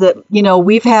mind is that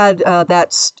we've had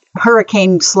that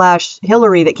hurricane /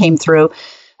 Hillary that came through,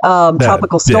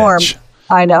 tropical storm. Bitch.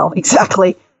 I know,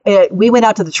 exactly. We went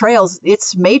out to the trails.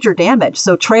 It's major damage.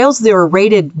 So trails that are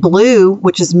rated blue,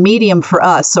 which is medium for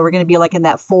us, so we're going to be like in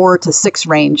that 4 to 6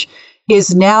 range,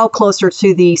 is now closer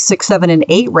to the 6, 7, and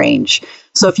 8 range.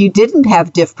 So if you didn't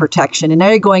have diff protection and now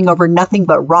you're going over nothing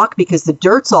but rock because the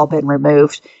dirt's all been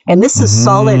removed, and this is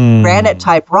solid granite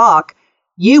type rock,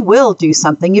 you will do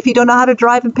something if you don't know how to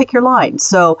drive and pick your line.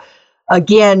 So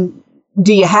again,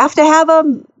 do you have to have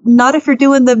them? Not if you're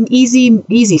doing the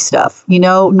easy stuff,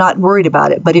 not worried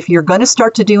about it. But if you're going to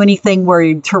start to do anything where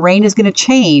your terrain is going to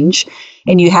change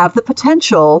and you have the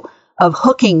potential of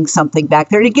hooking something back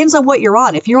there, it depends on what you're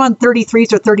on. If you're on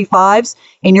 33s or 35s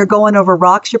and you're going over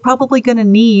rocks, you're probably going to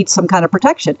need some kind of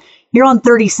protection. You're on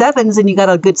 37s and you got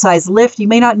a good size lift, you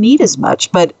may not need as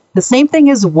much, but the same thing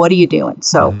is, what are you doing?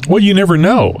 So, well, you never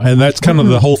know. And that's kind of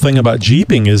the whole thing about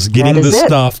Jeeping is getting the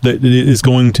stuff that is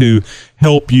going to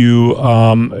help you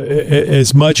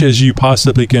as much as you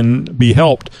possibly can be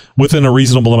helped within a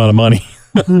reasonable amount of money.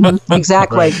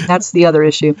 Exactly. Right. That's the other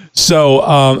issue. So,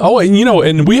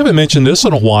 and we haven't mentioned this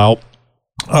in a while.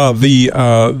 I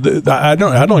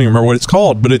don't even remember what it's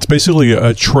called, but it's basically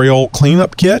a trail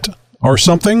cleanup kit or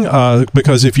something,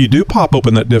 because if you do pop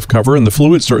open that diff cover and the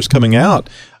fluid starts coming out,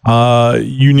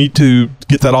 you need to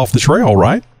get that off the trail,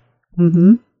 right?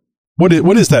 Mm-hmm.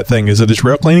 What is that thing? Is it a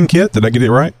trail cleaning kit? Did I get it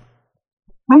right?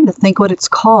 I'm trying to think what it's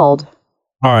called.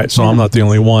 All right, so I'm not the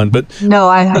only one, but no,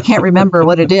 I can't remember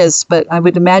what it is, but I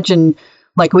would imagine,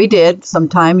 like we did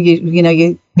sometime,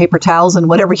 you paper towels and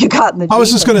whatever you got in the Jeep. I was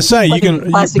just going to say,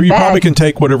 you probably can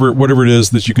take whatever it is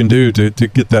that you can do to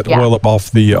get that oil up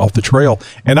off the trail.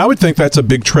 And I would think that's a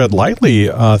big tread lightly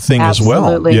thing as well.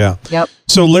 Absolutely. Yeah. Yep.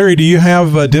 So Larry, do you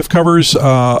have diff covers,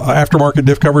 aftermarket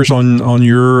diff covers on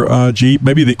your Jeep?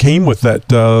 Maybe that came with that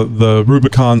the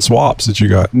Rubicon swaps that you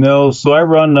got. No, so I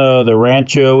run the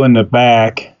Rancho in the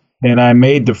back, and I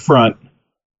made the front.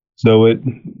 So how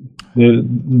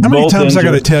many times I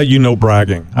got to tell you no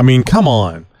bragging? I mean, come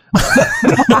on.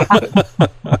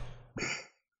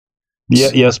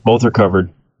 Yes, both are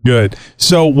covered. Good.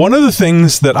 So one of the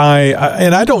things that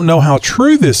I don't know how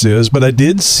true this is, but I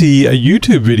did see a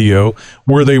YouTube video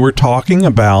where they were talking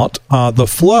about the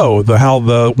flow,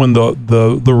 when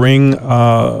the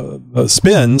ring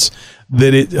spins,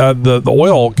 that the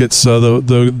oil gets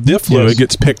the diff fluid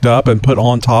gets picked up and put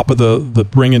on top of the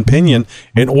ring and pinion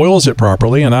and oils it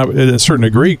properly, and at a certain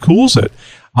degree cools it.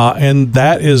 And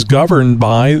that is governed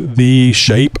by the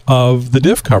shape of the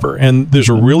diff cover. And there's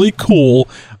a really cool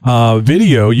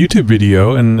YouTube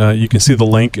video, and you can see the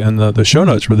link in the show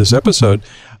notes for this episode.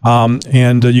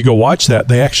 And you go watch that.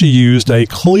 They actually used a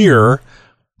clear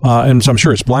and I'm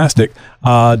sure it's plastic,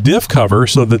 diff cover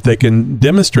so that they can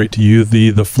demonstrate to you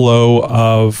the flow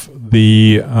of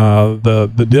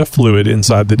the diff fluid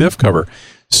inside the diff cover.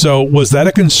 So was that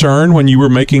a concern when you were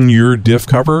making your diff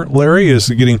cover, Larry, is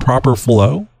getting proper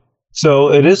flow?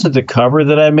 So it isn't the cover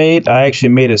that I made. I actually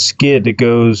made a skid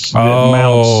that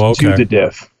mounts to the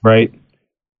diff, right?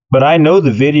 But I know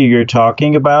the video you're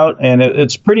talking about, and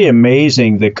it's pretty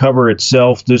amazing, the cover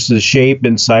itself, just the shape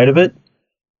inside of it,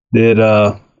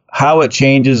 that how it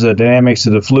changes the dynamics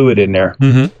of the fluid in there.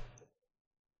 Mm-hmm.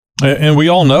 And we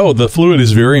all know the fluid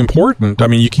is very important. I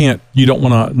mean, you don't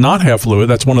want to not have fluid.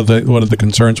 That's one of the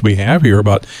concerns we have here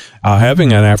about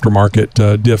having an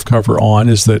aftermarket diff cover on,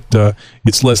 is that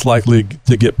it's less likely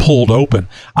to get pulled open.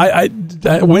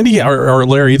 Wendy or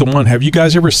Larry, either one, have you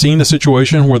guys ever seen a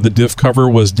situation where the diff cover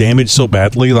was damaged so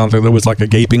badly that there was like a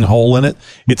gaping hole in it?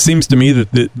 It seems to me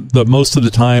that the most of the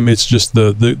time it's just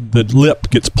the lip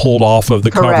gets pulled off of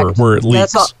the cover where it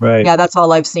leaks. Right. Yeah, that's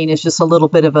all I've seen is just a little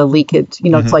bit of a leakage.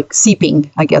 It's like seeping,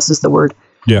 I guess is the word.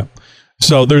 Yeah.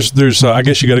 So there's I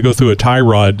guess you got to go through a tie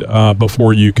rod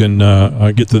before you can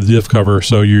get to the diff cover.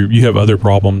 So you have other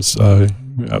problems.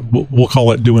 We'll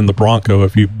call it doing the Bronco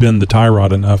if you bend the tie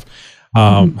rod enough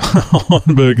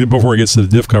before it gets to the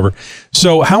diff cover.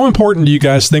 So how important do you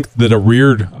guys think that a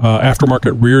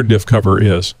aftermarket rear diff cover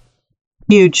is?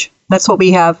 Huge. That's what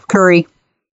we have, Curry,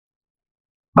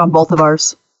 on both of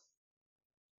ours.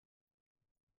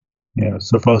 Yeah,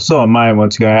 so on mine,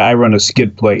 once again, I run a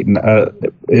skid plate, and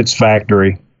it's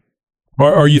factory.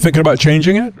 Are you thinking about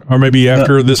changing it? Or maybe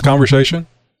after this conversation?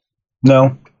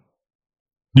 No.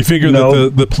 You figure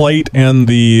that the plate and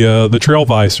the trail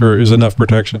vise is enough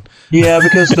protection? Yeah,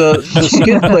 because the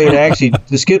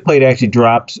skid plate actually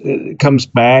drops, comes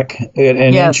back an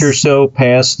inch or so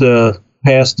past the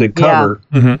cover.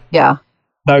 Yeah. Mm-hmm. Yeah.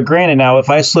 Now, granted, if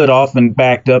I slid off and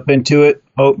backed up into it,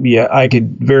 I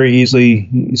could very easily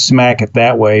smack it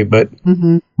that way. But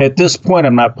at this point,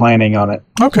 I'm not planning on it.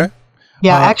 Okay.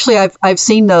 Yeah, actually, I've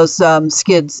seen those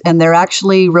skids, and they're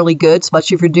actually really good,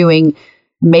 especially if you're doing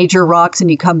major rocks and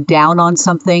you come down on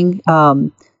something.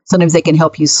 Sometimes they can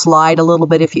help you slide a little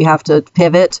bit if you have to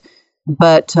pivot.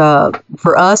 But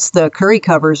for us, the Curry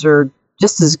covers are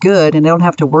just as good, and they don't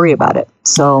have to worry about it.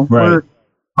 So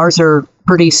ours are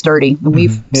pretty sturdy, and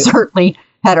we've certainly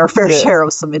had our fair share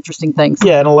of some interesting things.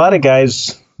 Yeah, and a lot of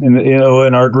guys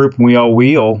in our group, we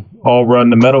all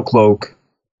run the Metal Cloak,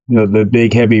 the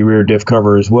big heavy rear diff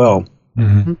cover as well.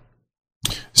 Mm-hmm.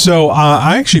 So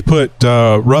I actually put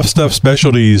Rough Stuff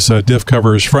Specialties diff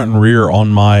covers front and rear on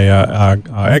my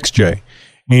XJ.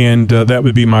 And that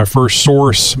would be my first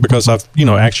source because I've,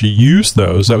 actually used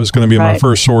those. That was going to be my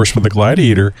first source for the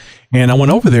Gladiator. And I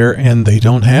went over there and they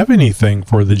don't have anything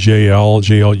for the JL,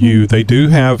 JLU. They do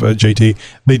have a JT.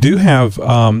 They do have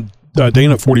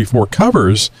Dana 44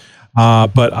 covers,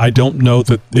 but I don't know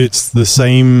that it's the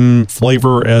same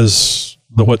flavor as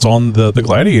what's on the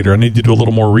Gladiator. I need to do a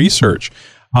little more research.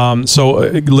 So,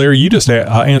 Larry, you just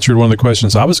answered one of the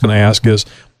questions I was going to ask is,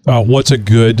 what's a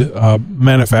good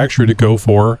manufacturer to go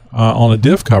for on a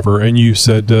diff cover? And you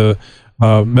said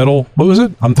metal. What was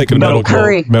it? I'm thinking Metal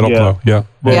Glow. Metal Glow. Yeah.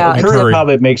 Curry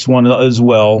probably makes one as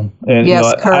well. And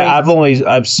yes, Curry.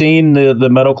 I've seen the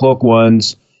Metal Cloak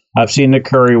ones. I've seen the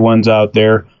Curry ones out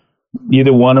there.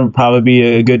 Either one would probably be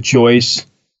a good choice.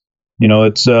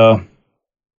 It's a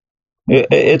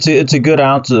good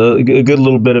ounce, a good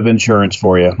little bit of insurance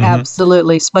for you.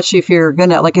 Absolutely, especially if you're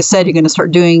gonna, like I said, you're gonna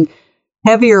start doing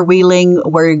heavier wheeling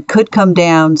where you could come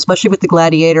down, especially with the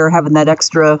Gladiator having that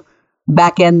extra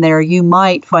back end there. You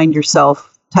might find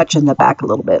yourself touching the back a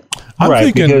little bit.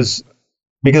 Because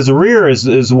the rear is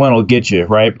the one that'll get you,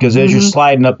 right? Because as you're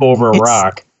sliding up over a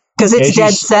rock, because it's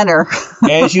dead center.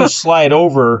 As you slide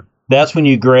over, that's when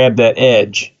you grab that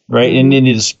edge, right? And then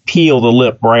you just peel the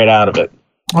lip right out of it.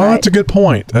 Oh, that's a good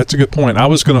point. I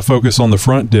was going to focus on the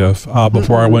front diff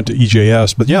before I went to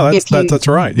EJS, but that's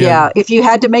right. Yeah, if you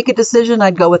had to make a decision,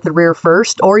 I'd go with the rear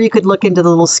first, or you could look into the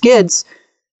little skids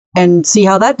and see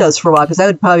how that does for a while, because that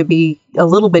would probably be a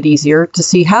little bit easier to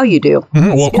see how you do.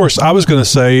 Mm-hmm. Well, of course, I was going to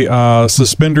say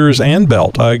suspenders and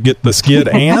belt. Get the skid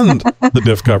and the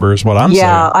diff cover is what I'm saying.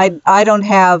 Yeah, I don't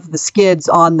have the skids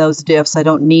on those diffs. I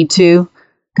don't need to,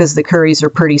 because the Currys are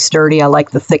pretty sturdy. I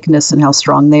like the thickness and how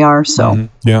strong they are. So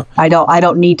I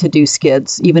don't need to do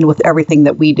skids, even with everything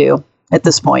that we do. at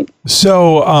this point.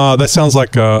 So that sounds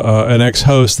like an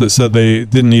ex-host that said they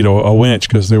didn't need a winch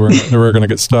because they were going to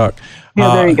get stuck.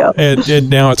 Yeah, there you go. And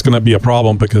now it's going to be a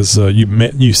problem because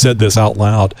you said this out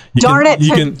loud. Darn it!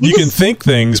 You can think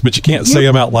things, but you can't say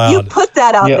them out loud. You put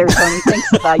that out there, Tony. Thanks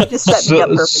for that. You just set me up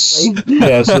perfectly.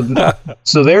 Yeah.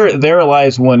 So there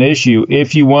lies one issue.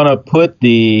 If you want to put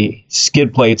the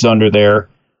skid plates under there,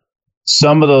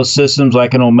 some of those systems,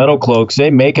 like an old Metal Cloaks,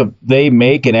 they make an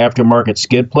aftermarket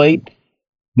skid plate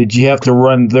that you have to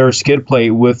run their skid plate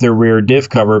with their rear diff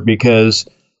cover, because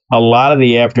a lot of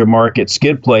the aftermarket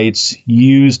skid plates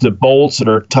use the bolts that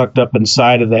are tucked up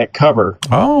inside of that cover.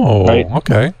 Oh, right?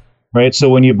 Okay. Right. So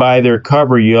when you buy their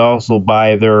cover, you also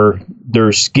buy their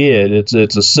skid. It's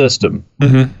a system.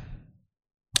 Mm-hmm.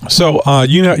 So,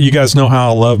 you guys know how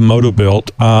I love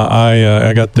Motobuilt.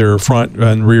 I got their front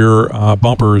and rear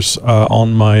bumpers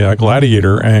on my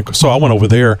Gladiator, and so I went over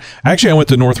there. Actually, I went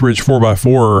to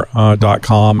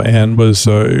Northridge4x4.com and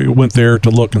went there to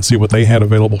look and see what they had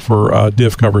available for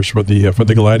diff covers for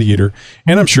the Gladiator,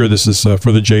 and I'm sure this is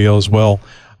for the JL as well.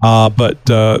 But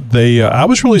I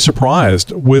was really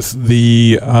surprised with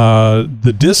the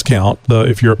discount.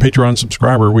 If you're a Patreon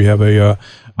subscriber, we have a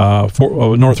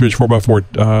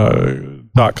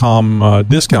Northridge4x4.com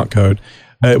discount code.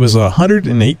 It was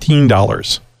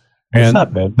 $118. And that's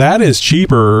not bad. That is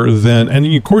cheaper than, and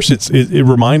of course it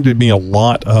reminded me a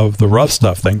lot of the Rough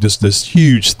Stuff thing, just this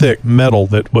huge thick metal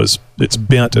it's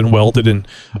bent and welded in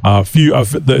as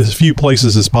few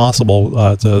places as possible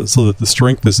so that the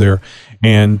strength is there.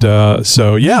 And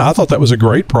so yeah, I thought that was a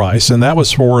great price, and that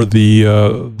was for the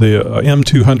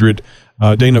M200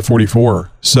 Dana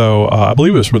 44. So I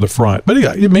believe it was for the front, but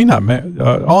it may not.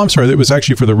 I'm sorry, it was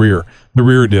actually for the rear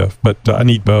diff, but I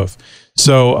need both.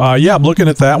 So yeah, I'm looking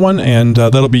at that one, and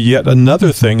that'll be yet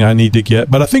another thing I need to get.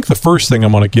 But I think the first thing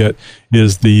I'm going to get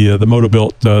is the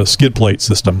Motobuilt skid plate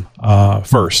system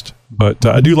first. But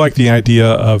I do like the idea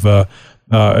of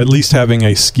at least having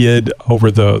a skid over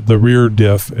the rear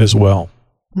diff as well.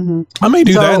 Mm-hmm. I may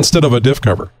do that instead of a diff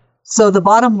cover. So the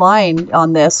bottom line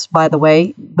on this, by the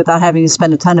way, without having to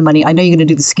spend a ton of money, I know you're going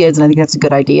to do the skids, and I think that's a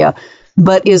good idea,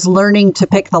 but is learning to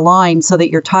pick the line so that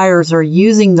your tires are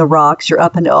using the rocks, you're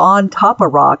up and on top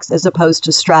of rocks, as opposed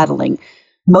to straddling.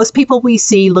 Most people we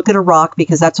see look at a rock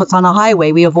because that's what's on a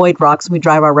highway. We avoid rocks when we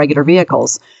drive our regular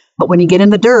vehicles. But when you get in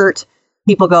the dirt,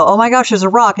 people go, oh my gosh, there's a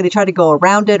rock, and they try to go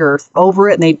around it or over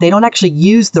it, and they don't actually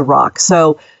use the rock.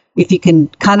 So if you can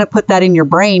kind of put that in your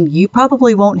brain, you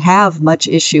probably won't have much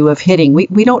issue of hitting.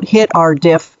 We don't hit our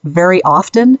diff very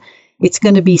often. It's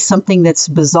going to be something that's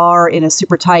bizarre in a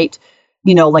super tight,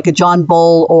 like a John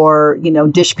Bull or,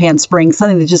 dishpan spring,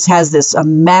 something that just has this a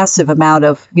massive amount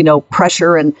of,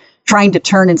 pressure and trying to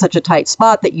turn in such a tight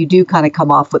spot that you do kind of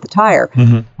come off with the tire.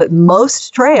 Mm-hmm. But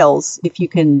most trails, if you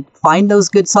can find those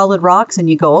good solid rocks and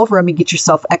you go over them and get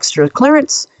yourself extra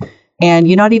clearance, and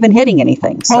you're not even hitting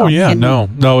anything. So,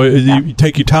 you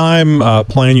take your time,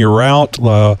 plan your route,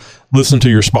 listen to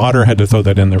your spotter. Had to throw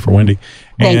that in there for Wendy.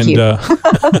 Thank you.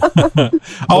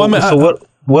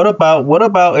 What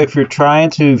about if you're trying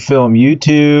to film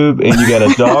YouTube and you got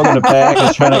a dog in the back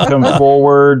that's trying to come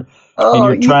forward? And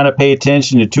you're trying to pay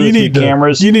attention to two or three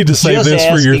cameras. You need to save this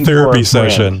for your therapy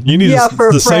session. You need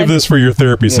to save this for your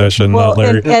therapy session,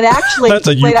 Larry. And actually, that's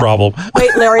a problem. Wait,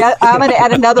 Larry, I'm going to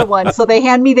add another one. So they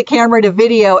hand me the camera to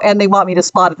video, and they want me to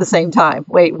spot at the same time.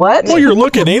 Wait, what? Well, you're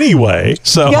looking anyway.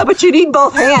 So yeah, but you need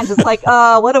both hands. It's like,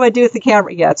 what do I do with the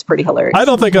camera? Yeah, it's pretty hilarious. I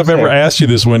don't think I've ever asked you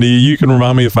this, Wendy. You can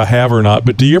remind me if I have or not.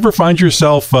 But do you ever find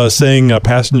yourself saying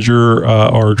passenger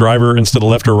or driver instead of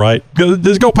left or right?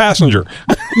 Just go passenger.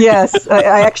 Yes,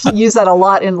 I actually use that a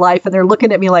lot in life, and they're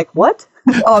looking at me like, what?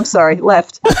 Oh, I'm sorry,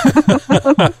 left.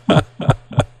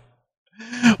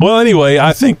 Well, anyway,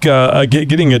 I think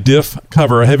getting a diff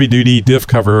cover, a heavy-duty diff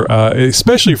cover,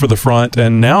 especially for the front,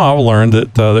 and now I've learned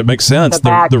that it makes sense,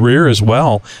 the rear as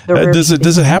well. Does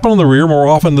it happen on the rear more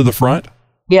often than the front?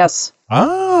 Yes.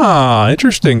 Ah,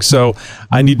 interesting. So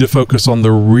I need to focus on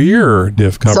the rear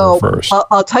diff cover first.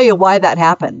 I'll tell you why that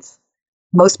happens.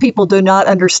 Most people do not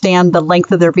understand the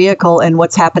length of their vehicle and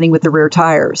what's happening with the rear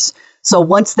tires. So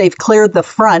once they've cleared the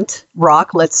front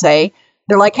rock, let's say,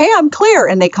 they're like, hey, I'm clear.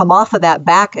 And they come off of that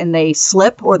back and they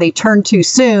slip or they turn too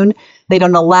soon. They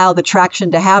don't allow the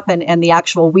traction to happen and the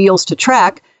actual wheels to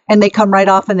track. And they come right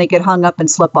off and they get hung up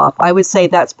and slip off. I would say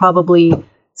that's probably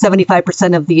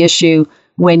 75% of the issue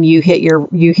when you hit your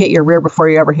rear before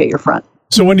you ever hit your front.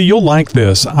 So, Wendy, you'll like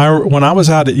this. When I was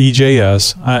out at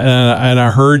EJS, and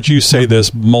I heard you say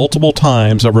this multiple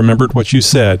times, I remembered what you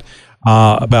said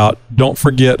about don't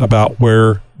forget about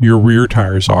where your rear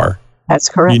tires are. That's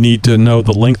correct. You need to know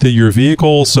the length of your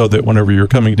vehicle so that whenever you're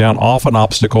coming down off an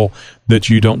obstacle, that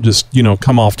you don't just,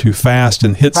 come off too fast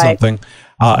and hit something.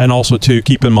 And also to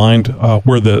keep in mind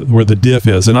where the diff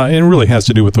is, and it really has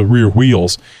to do with the rear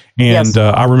wheels. And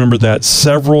I remember that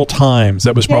several times.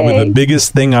 That was probably the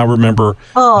biggest thing I remember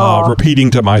repeating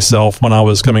to myself when I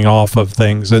was coming off of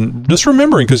things, and just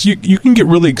remembering, because you can get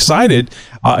really excited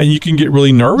and you can get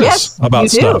really nervous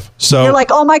about stuff. So you're like,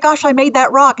 oh my gosh, I made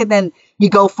that rock, and then you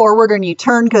go forward and you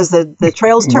turn because the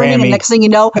trail's turning, and next thing you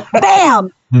know,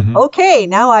 bam. Mm-hmm. Okay,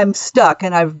 now I'm stuck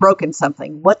and I've broken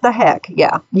something. What the heck?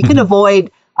 Yeah. You can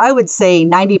avoid, I would say,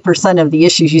 90% of the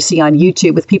issues you see on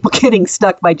YouTube with people getting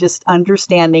stuck by just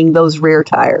understanding those rear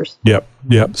tires. Yep.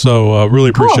 So really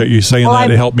appreciate you saying that.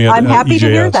 It helped me out. I'm happy to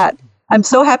hear that. I'm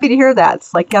so happy to hear that.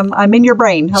 It's like I'm in your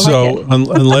brain.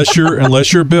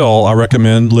 Unless you're Bill, I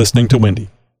recommend listening to Wendy.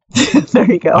 There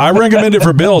you go. I recommend it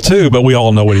for Bill too, but we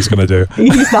all know what he's going to do.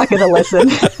 He's not going to listen.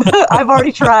 I've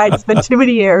already tried. It's been too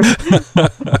many years. From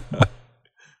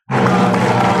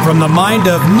the mind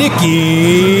of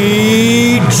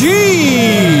Nikki G.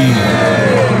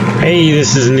 Hey,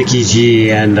 this is Nikki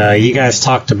G, and you guys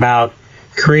talked about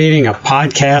creating a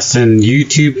podcast and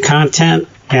YouTube content.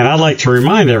 And I'd like to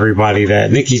remind everybody that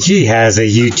Nikki G has a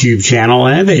YouTube channel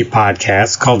and a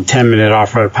podcast called 10 Minute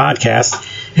Off-Road Podcast.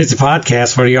 It's a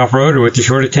podcast for the off-roader with the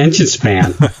short attention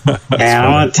span. And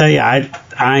I want to tell you,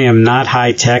 I am not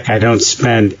high-tech. I don't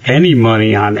spend any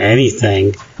money on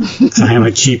anything. I am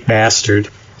a cheap bastard.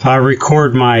 So I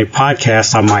record my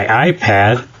podcast on my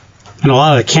iPad, and a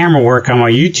lot of the camera work on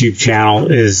my YouTube channel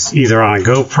is either on a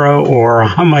GoPro or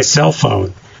on my cell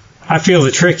phone. I feel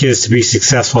the trick is to be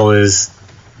successful is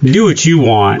do what you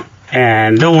want,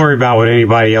 and don't worry about what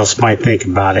anybody else might think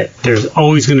about it. There's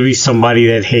always going to be somebody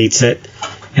that hates it,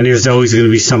 and there's always going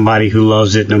to be somebody who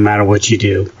loves it no matter what you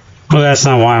do. Well, that's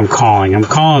not why I'm calling. I'm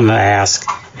calling to ask,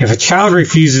 if a child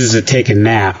refuses to take a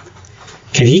nap,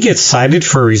 can he get cited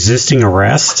for resisting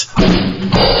arrest? All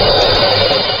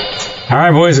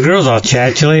right, boys and girls, I'll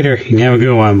chat to you later. You can have a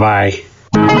good one. Bye.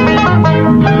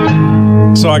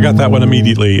 So I got that one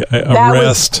immediately. That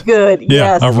arrest. Was good. Yeah,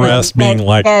 yes. arrest being to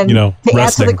resting.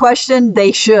 Answer the question,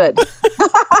 they should.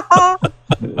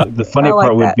 The funny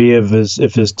part would be if his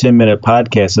 10-minute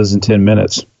podcast isn't 10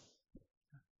 minutes.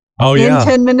 Oh, yeah. In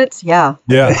 10 minutes? Yeah.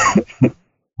 Yeah.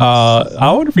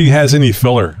 I wonder if he has any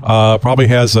filler. Probably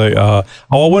has a.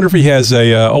 I wonder if he has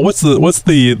a. What's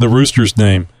the rooster's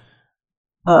name?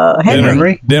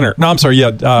 Henry. Dinner. No, I'm sorry.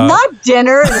 Yeah. Not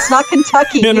dinner. It's not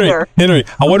Kentucky either. Henry.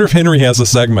 I wonder if Henry has a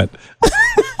segment.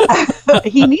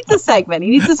 He needs a segment. He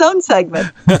needs his own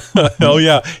segment. Oh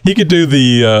yeah, he could do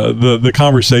the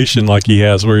conversation like he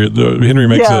has, where Henry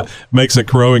makes a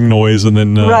crowing noise, and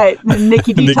then right. And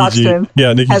Nikki G talks to him.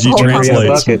 Yeah, Nikki G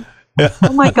translates. Yeah.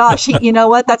 Oh my gosh! You know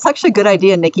what? That's actually a good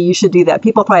idea, Nikki. You should do that.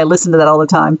 People probably listen to that all the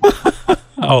time.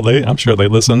 I'm sure they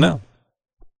listen now.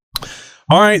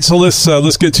 All right, so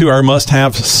let's get to our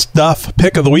must-have stuff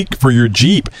pick of the week for your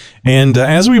Jeep. And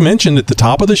as we mentioned at the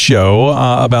top of the show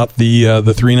about the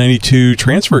 392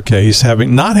 transfer case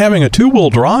not having a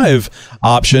two-wheel drive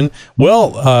option,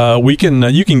 well, you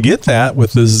can get that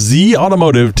with the Z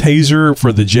Automotive Tazer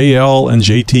for the JL and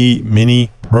JT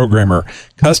Mini Programmer.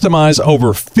 Customize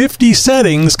over 50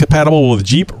 settings compatible with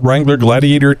Jeep Wrangler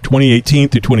Gladiator 2018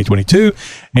 through 2022,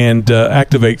 and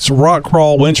activates rock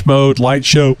crawl, winch mode, light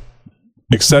show,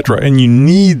 etc. And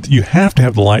you have to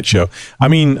have the light show. I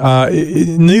mean,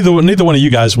 neither one of you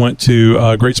guys went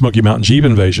to Great Smoky Mountain Jeep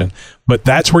Invasion, but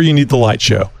that's where you need the light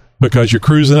show, because you're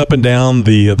cruising up and down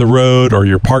the road, or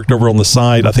you're parked over on the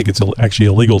side. I think it's actually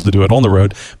illegal to do it on the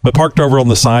road, but parked over on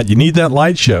the side, you need that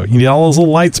light show. You need all those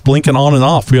little lights blinking on and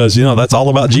off, because that's all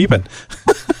about Jeeping.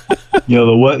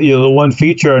 The one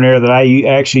feature on there that I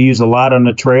actually use a lot on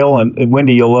the trail, and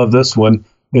Wendy, you'll love this one,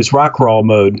 is rock crawl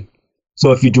mode.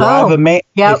 So if you drive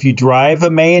if you drive a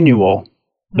manual,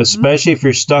 especially if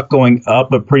you're stuck going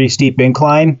up a pretty steep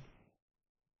incline,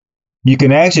 you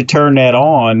can actually turn that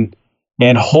on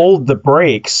and hold the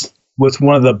brakes with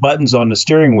one of the buttons on the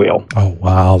steering wheel. Oh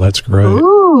wow, that's great.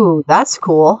 Ooh, that's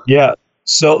cool. Yeah.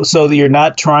 So that you're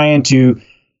not trying to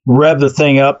rev the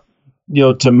thing up,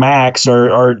 to max,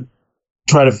 or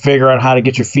try to figure out how to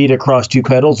get your feet across two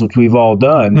pedals, which we've all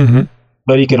done. Mm-hmm.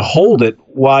 But you can hold it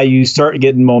while you start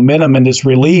getting momentum and just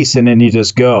release, and then you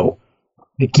just go.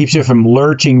 It keeps you from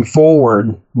lurching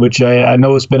forward, which I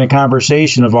know has been a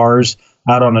conversation of ours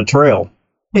out on the trail.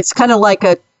 It's kind of like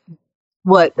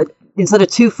instead of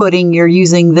two-footing, you're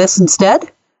using this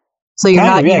instead? So you're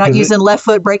not using left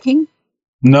foot braking?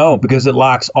 No, because it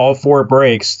locks all four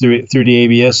brakes through the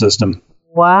ABS system.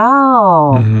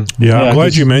 Wow. Mm-hmm. Yeah, I'm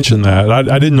glad you mentioned that.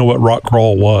 I didn't know what rock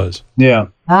crawl was. Yeah.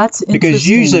 That's interesting. Because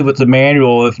usually with the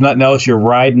manual, if nothing else, you're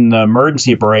riding the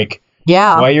emergency brake.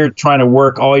 Yeah. While you're trying to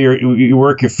work you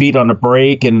work your feet on the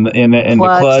brake and the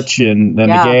clutch and then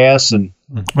the gas and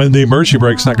the emergency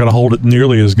brake's not going to hold it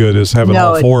nearly as good as having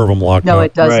all four of them locked up. No,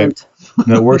 it doesn't. Right.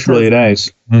 No, it works really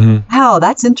nice. Mm-hmm. Wow,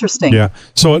 that's interesting. Yeah.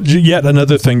 So yet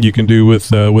another thing you can do with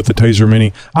the Tazer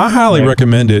Mini. I highly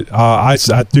recommend it. I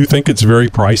do think it's very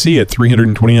pricey at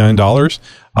 $329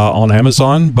 on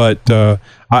Amazon, but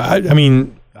I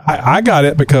mean. I got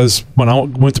it because when I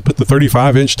went to put the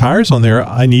 35-inch tires on there,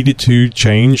 I needed to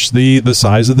change the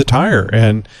size of the tire,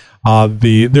 and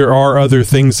there are other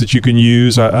things that you can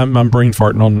use. I'm brain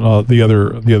farting on the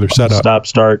other setup. Stop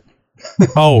start.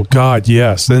 Oh God,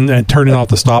 yes, and turning off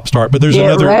the stop start. But there's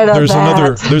another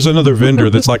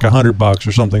vendor that's like $100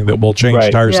 or something that will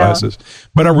change tire sizes.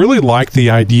 But I really like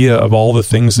the idea of all the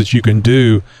things that you can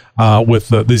do with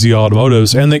the Z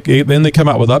Automotives, and then they come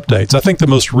out with updates. I think the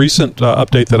most recent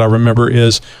update that I remember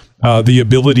is the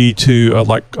ability to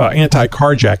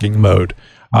anti-carjacking mode.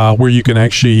 Where you can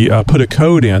actually put a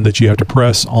code in that you have to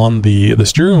press on the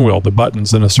steering wheel, the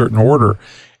buttons in a certain order,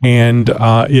 and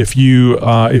if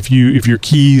your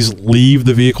keys leave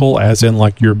the vehicle, as in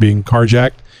like you're being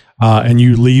carjacked, and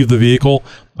you leave the vehicle,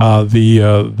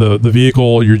 the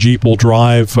vehicle, your Jeep will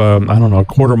drive a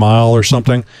quarter mile or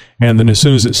something, and then as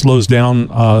soon as it slows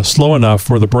down slow enough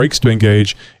for the brakes to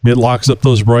engage, it locks up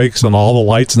those brakes and all the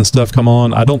lights and stuff come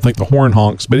on. I don't think the horn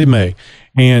honks, but it may.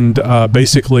 And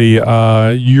basically,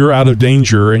 you're out of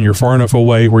danger and you're far enough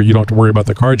away where you don't have to worry about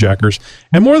the carjackers.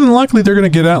 And more than likely, they're going to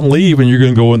get out and leave, and you're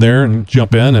going to go in there and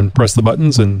jump in and press the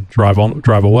buttons and drive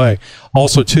away.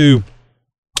 Also, too,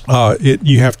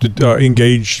 you have to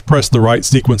press the right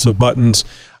sequence of buttons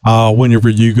whenever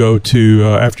you go to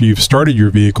after you've started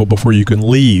your vehicle before you can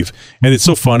leave. And it's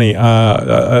so funny.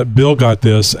 Bill got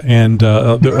this, and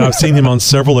I've seen him on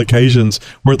several occasions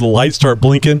where the lights start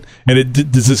blinking and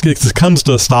it comes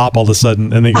to a stop all of a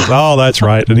sudden, and he goes, "Oh, that's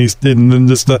right," and then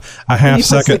just a half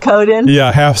second, puts the code in. Yeah,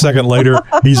 a half second later,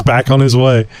 he's back on his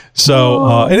way.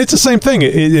 So and it's the same thing.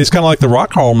 It's kind of like the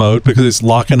rock crawl mode because it's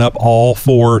locking up all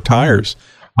four tires.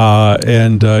 I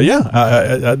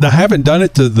haven't done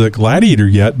it to the Gladiator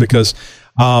yet because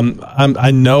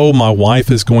I know my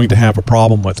wife is going to have a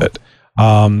problem with it.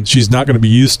 She's not going to be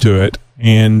used to it,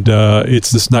 and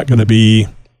it's just not going to be.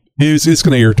 It's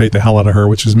going to irritate the hell out of her,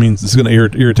 which means it's going to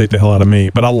irritate the hell out of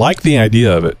me. But I like the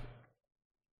idea of it.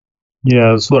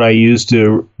 Yeah, that's what I use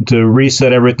to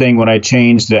reset everything when I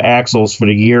change the axles for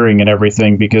the gearing and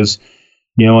everything. Because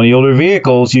on the older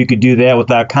vehicles you could do that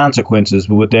without consequences,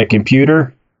 but with that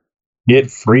computer,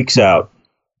 it freaks out.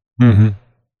 Mm-hmm.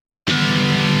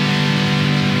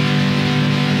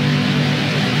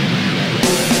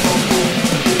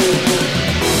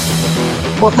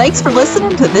 Well, thanks for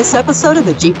listening to this episode of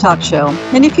the Jeep Talk Show.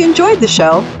 And if you enjoyed the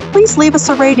show, please leave us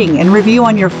a rating and review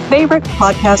on your favorite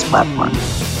podcast platform.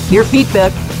 Your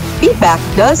feedback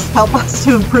does help us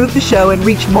to improve the show and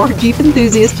reach more Jeep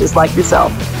enthusiasts just like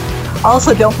yourself.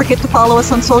 Also, don't forget to follow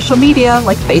us on social media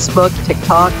like Facebook,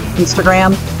 TikTok,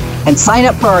 Instagram, and sign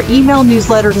up for our email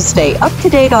newsletter to stay up to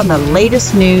date on the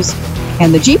latest news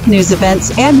and the Jeep news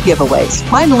events and giveaways.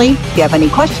 Finally, if you have any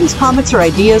questions, comments, or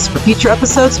ideas for future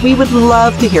episodes, we would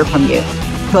love to hear from you.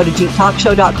 Go to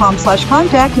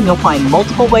jeeptalkshow.com/contact and you'll find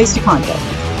multiple ways to contact.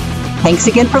 Thanks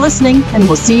again for listening, and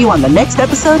we'll see you on the next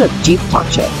episode of Jeep Talk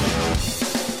Show.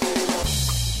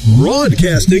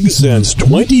 Broadcasting since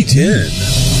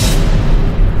 2010.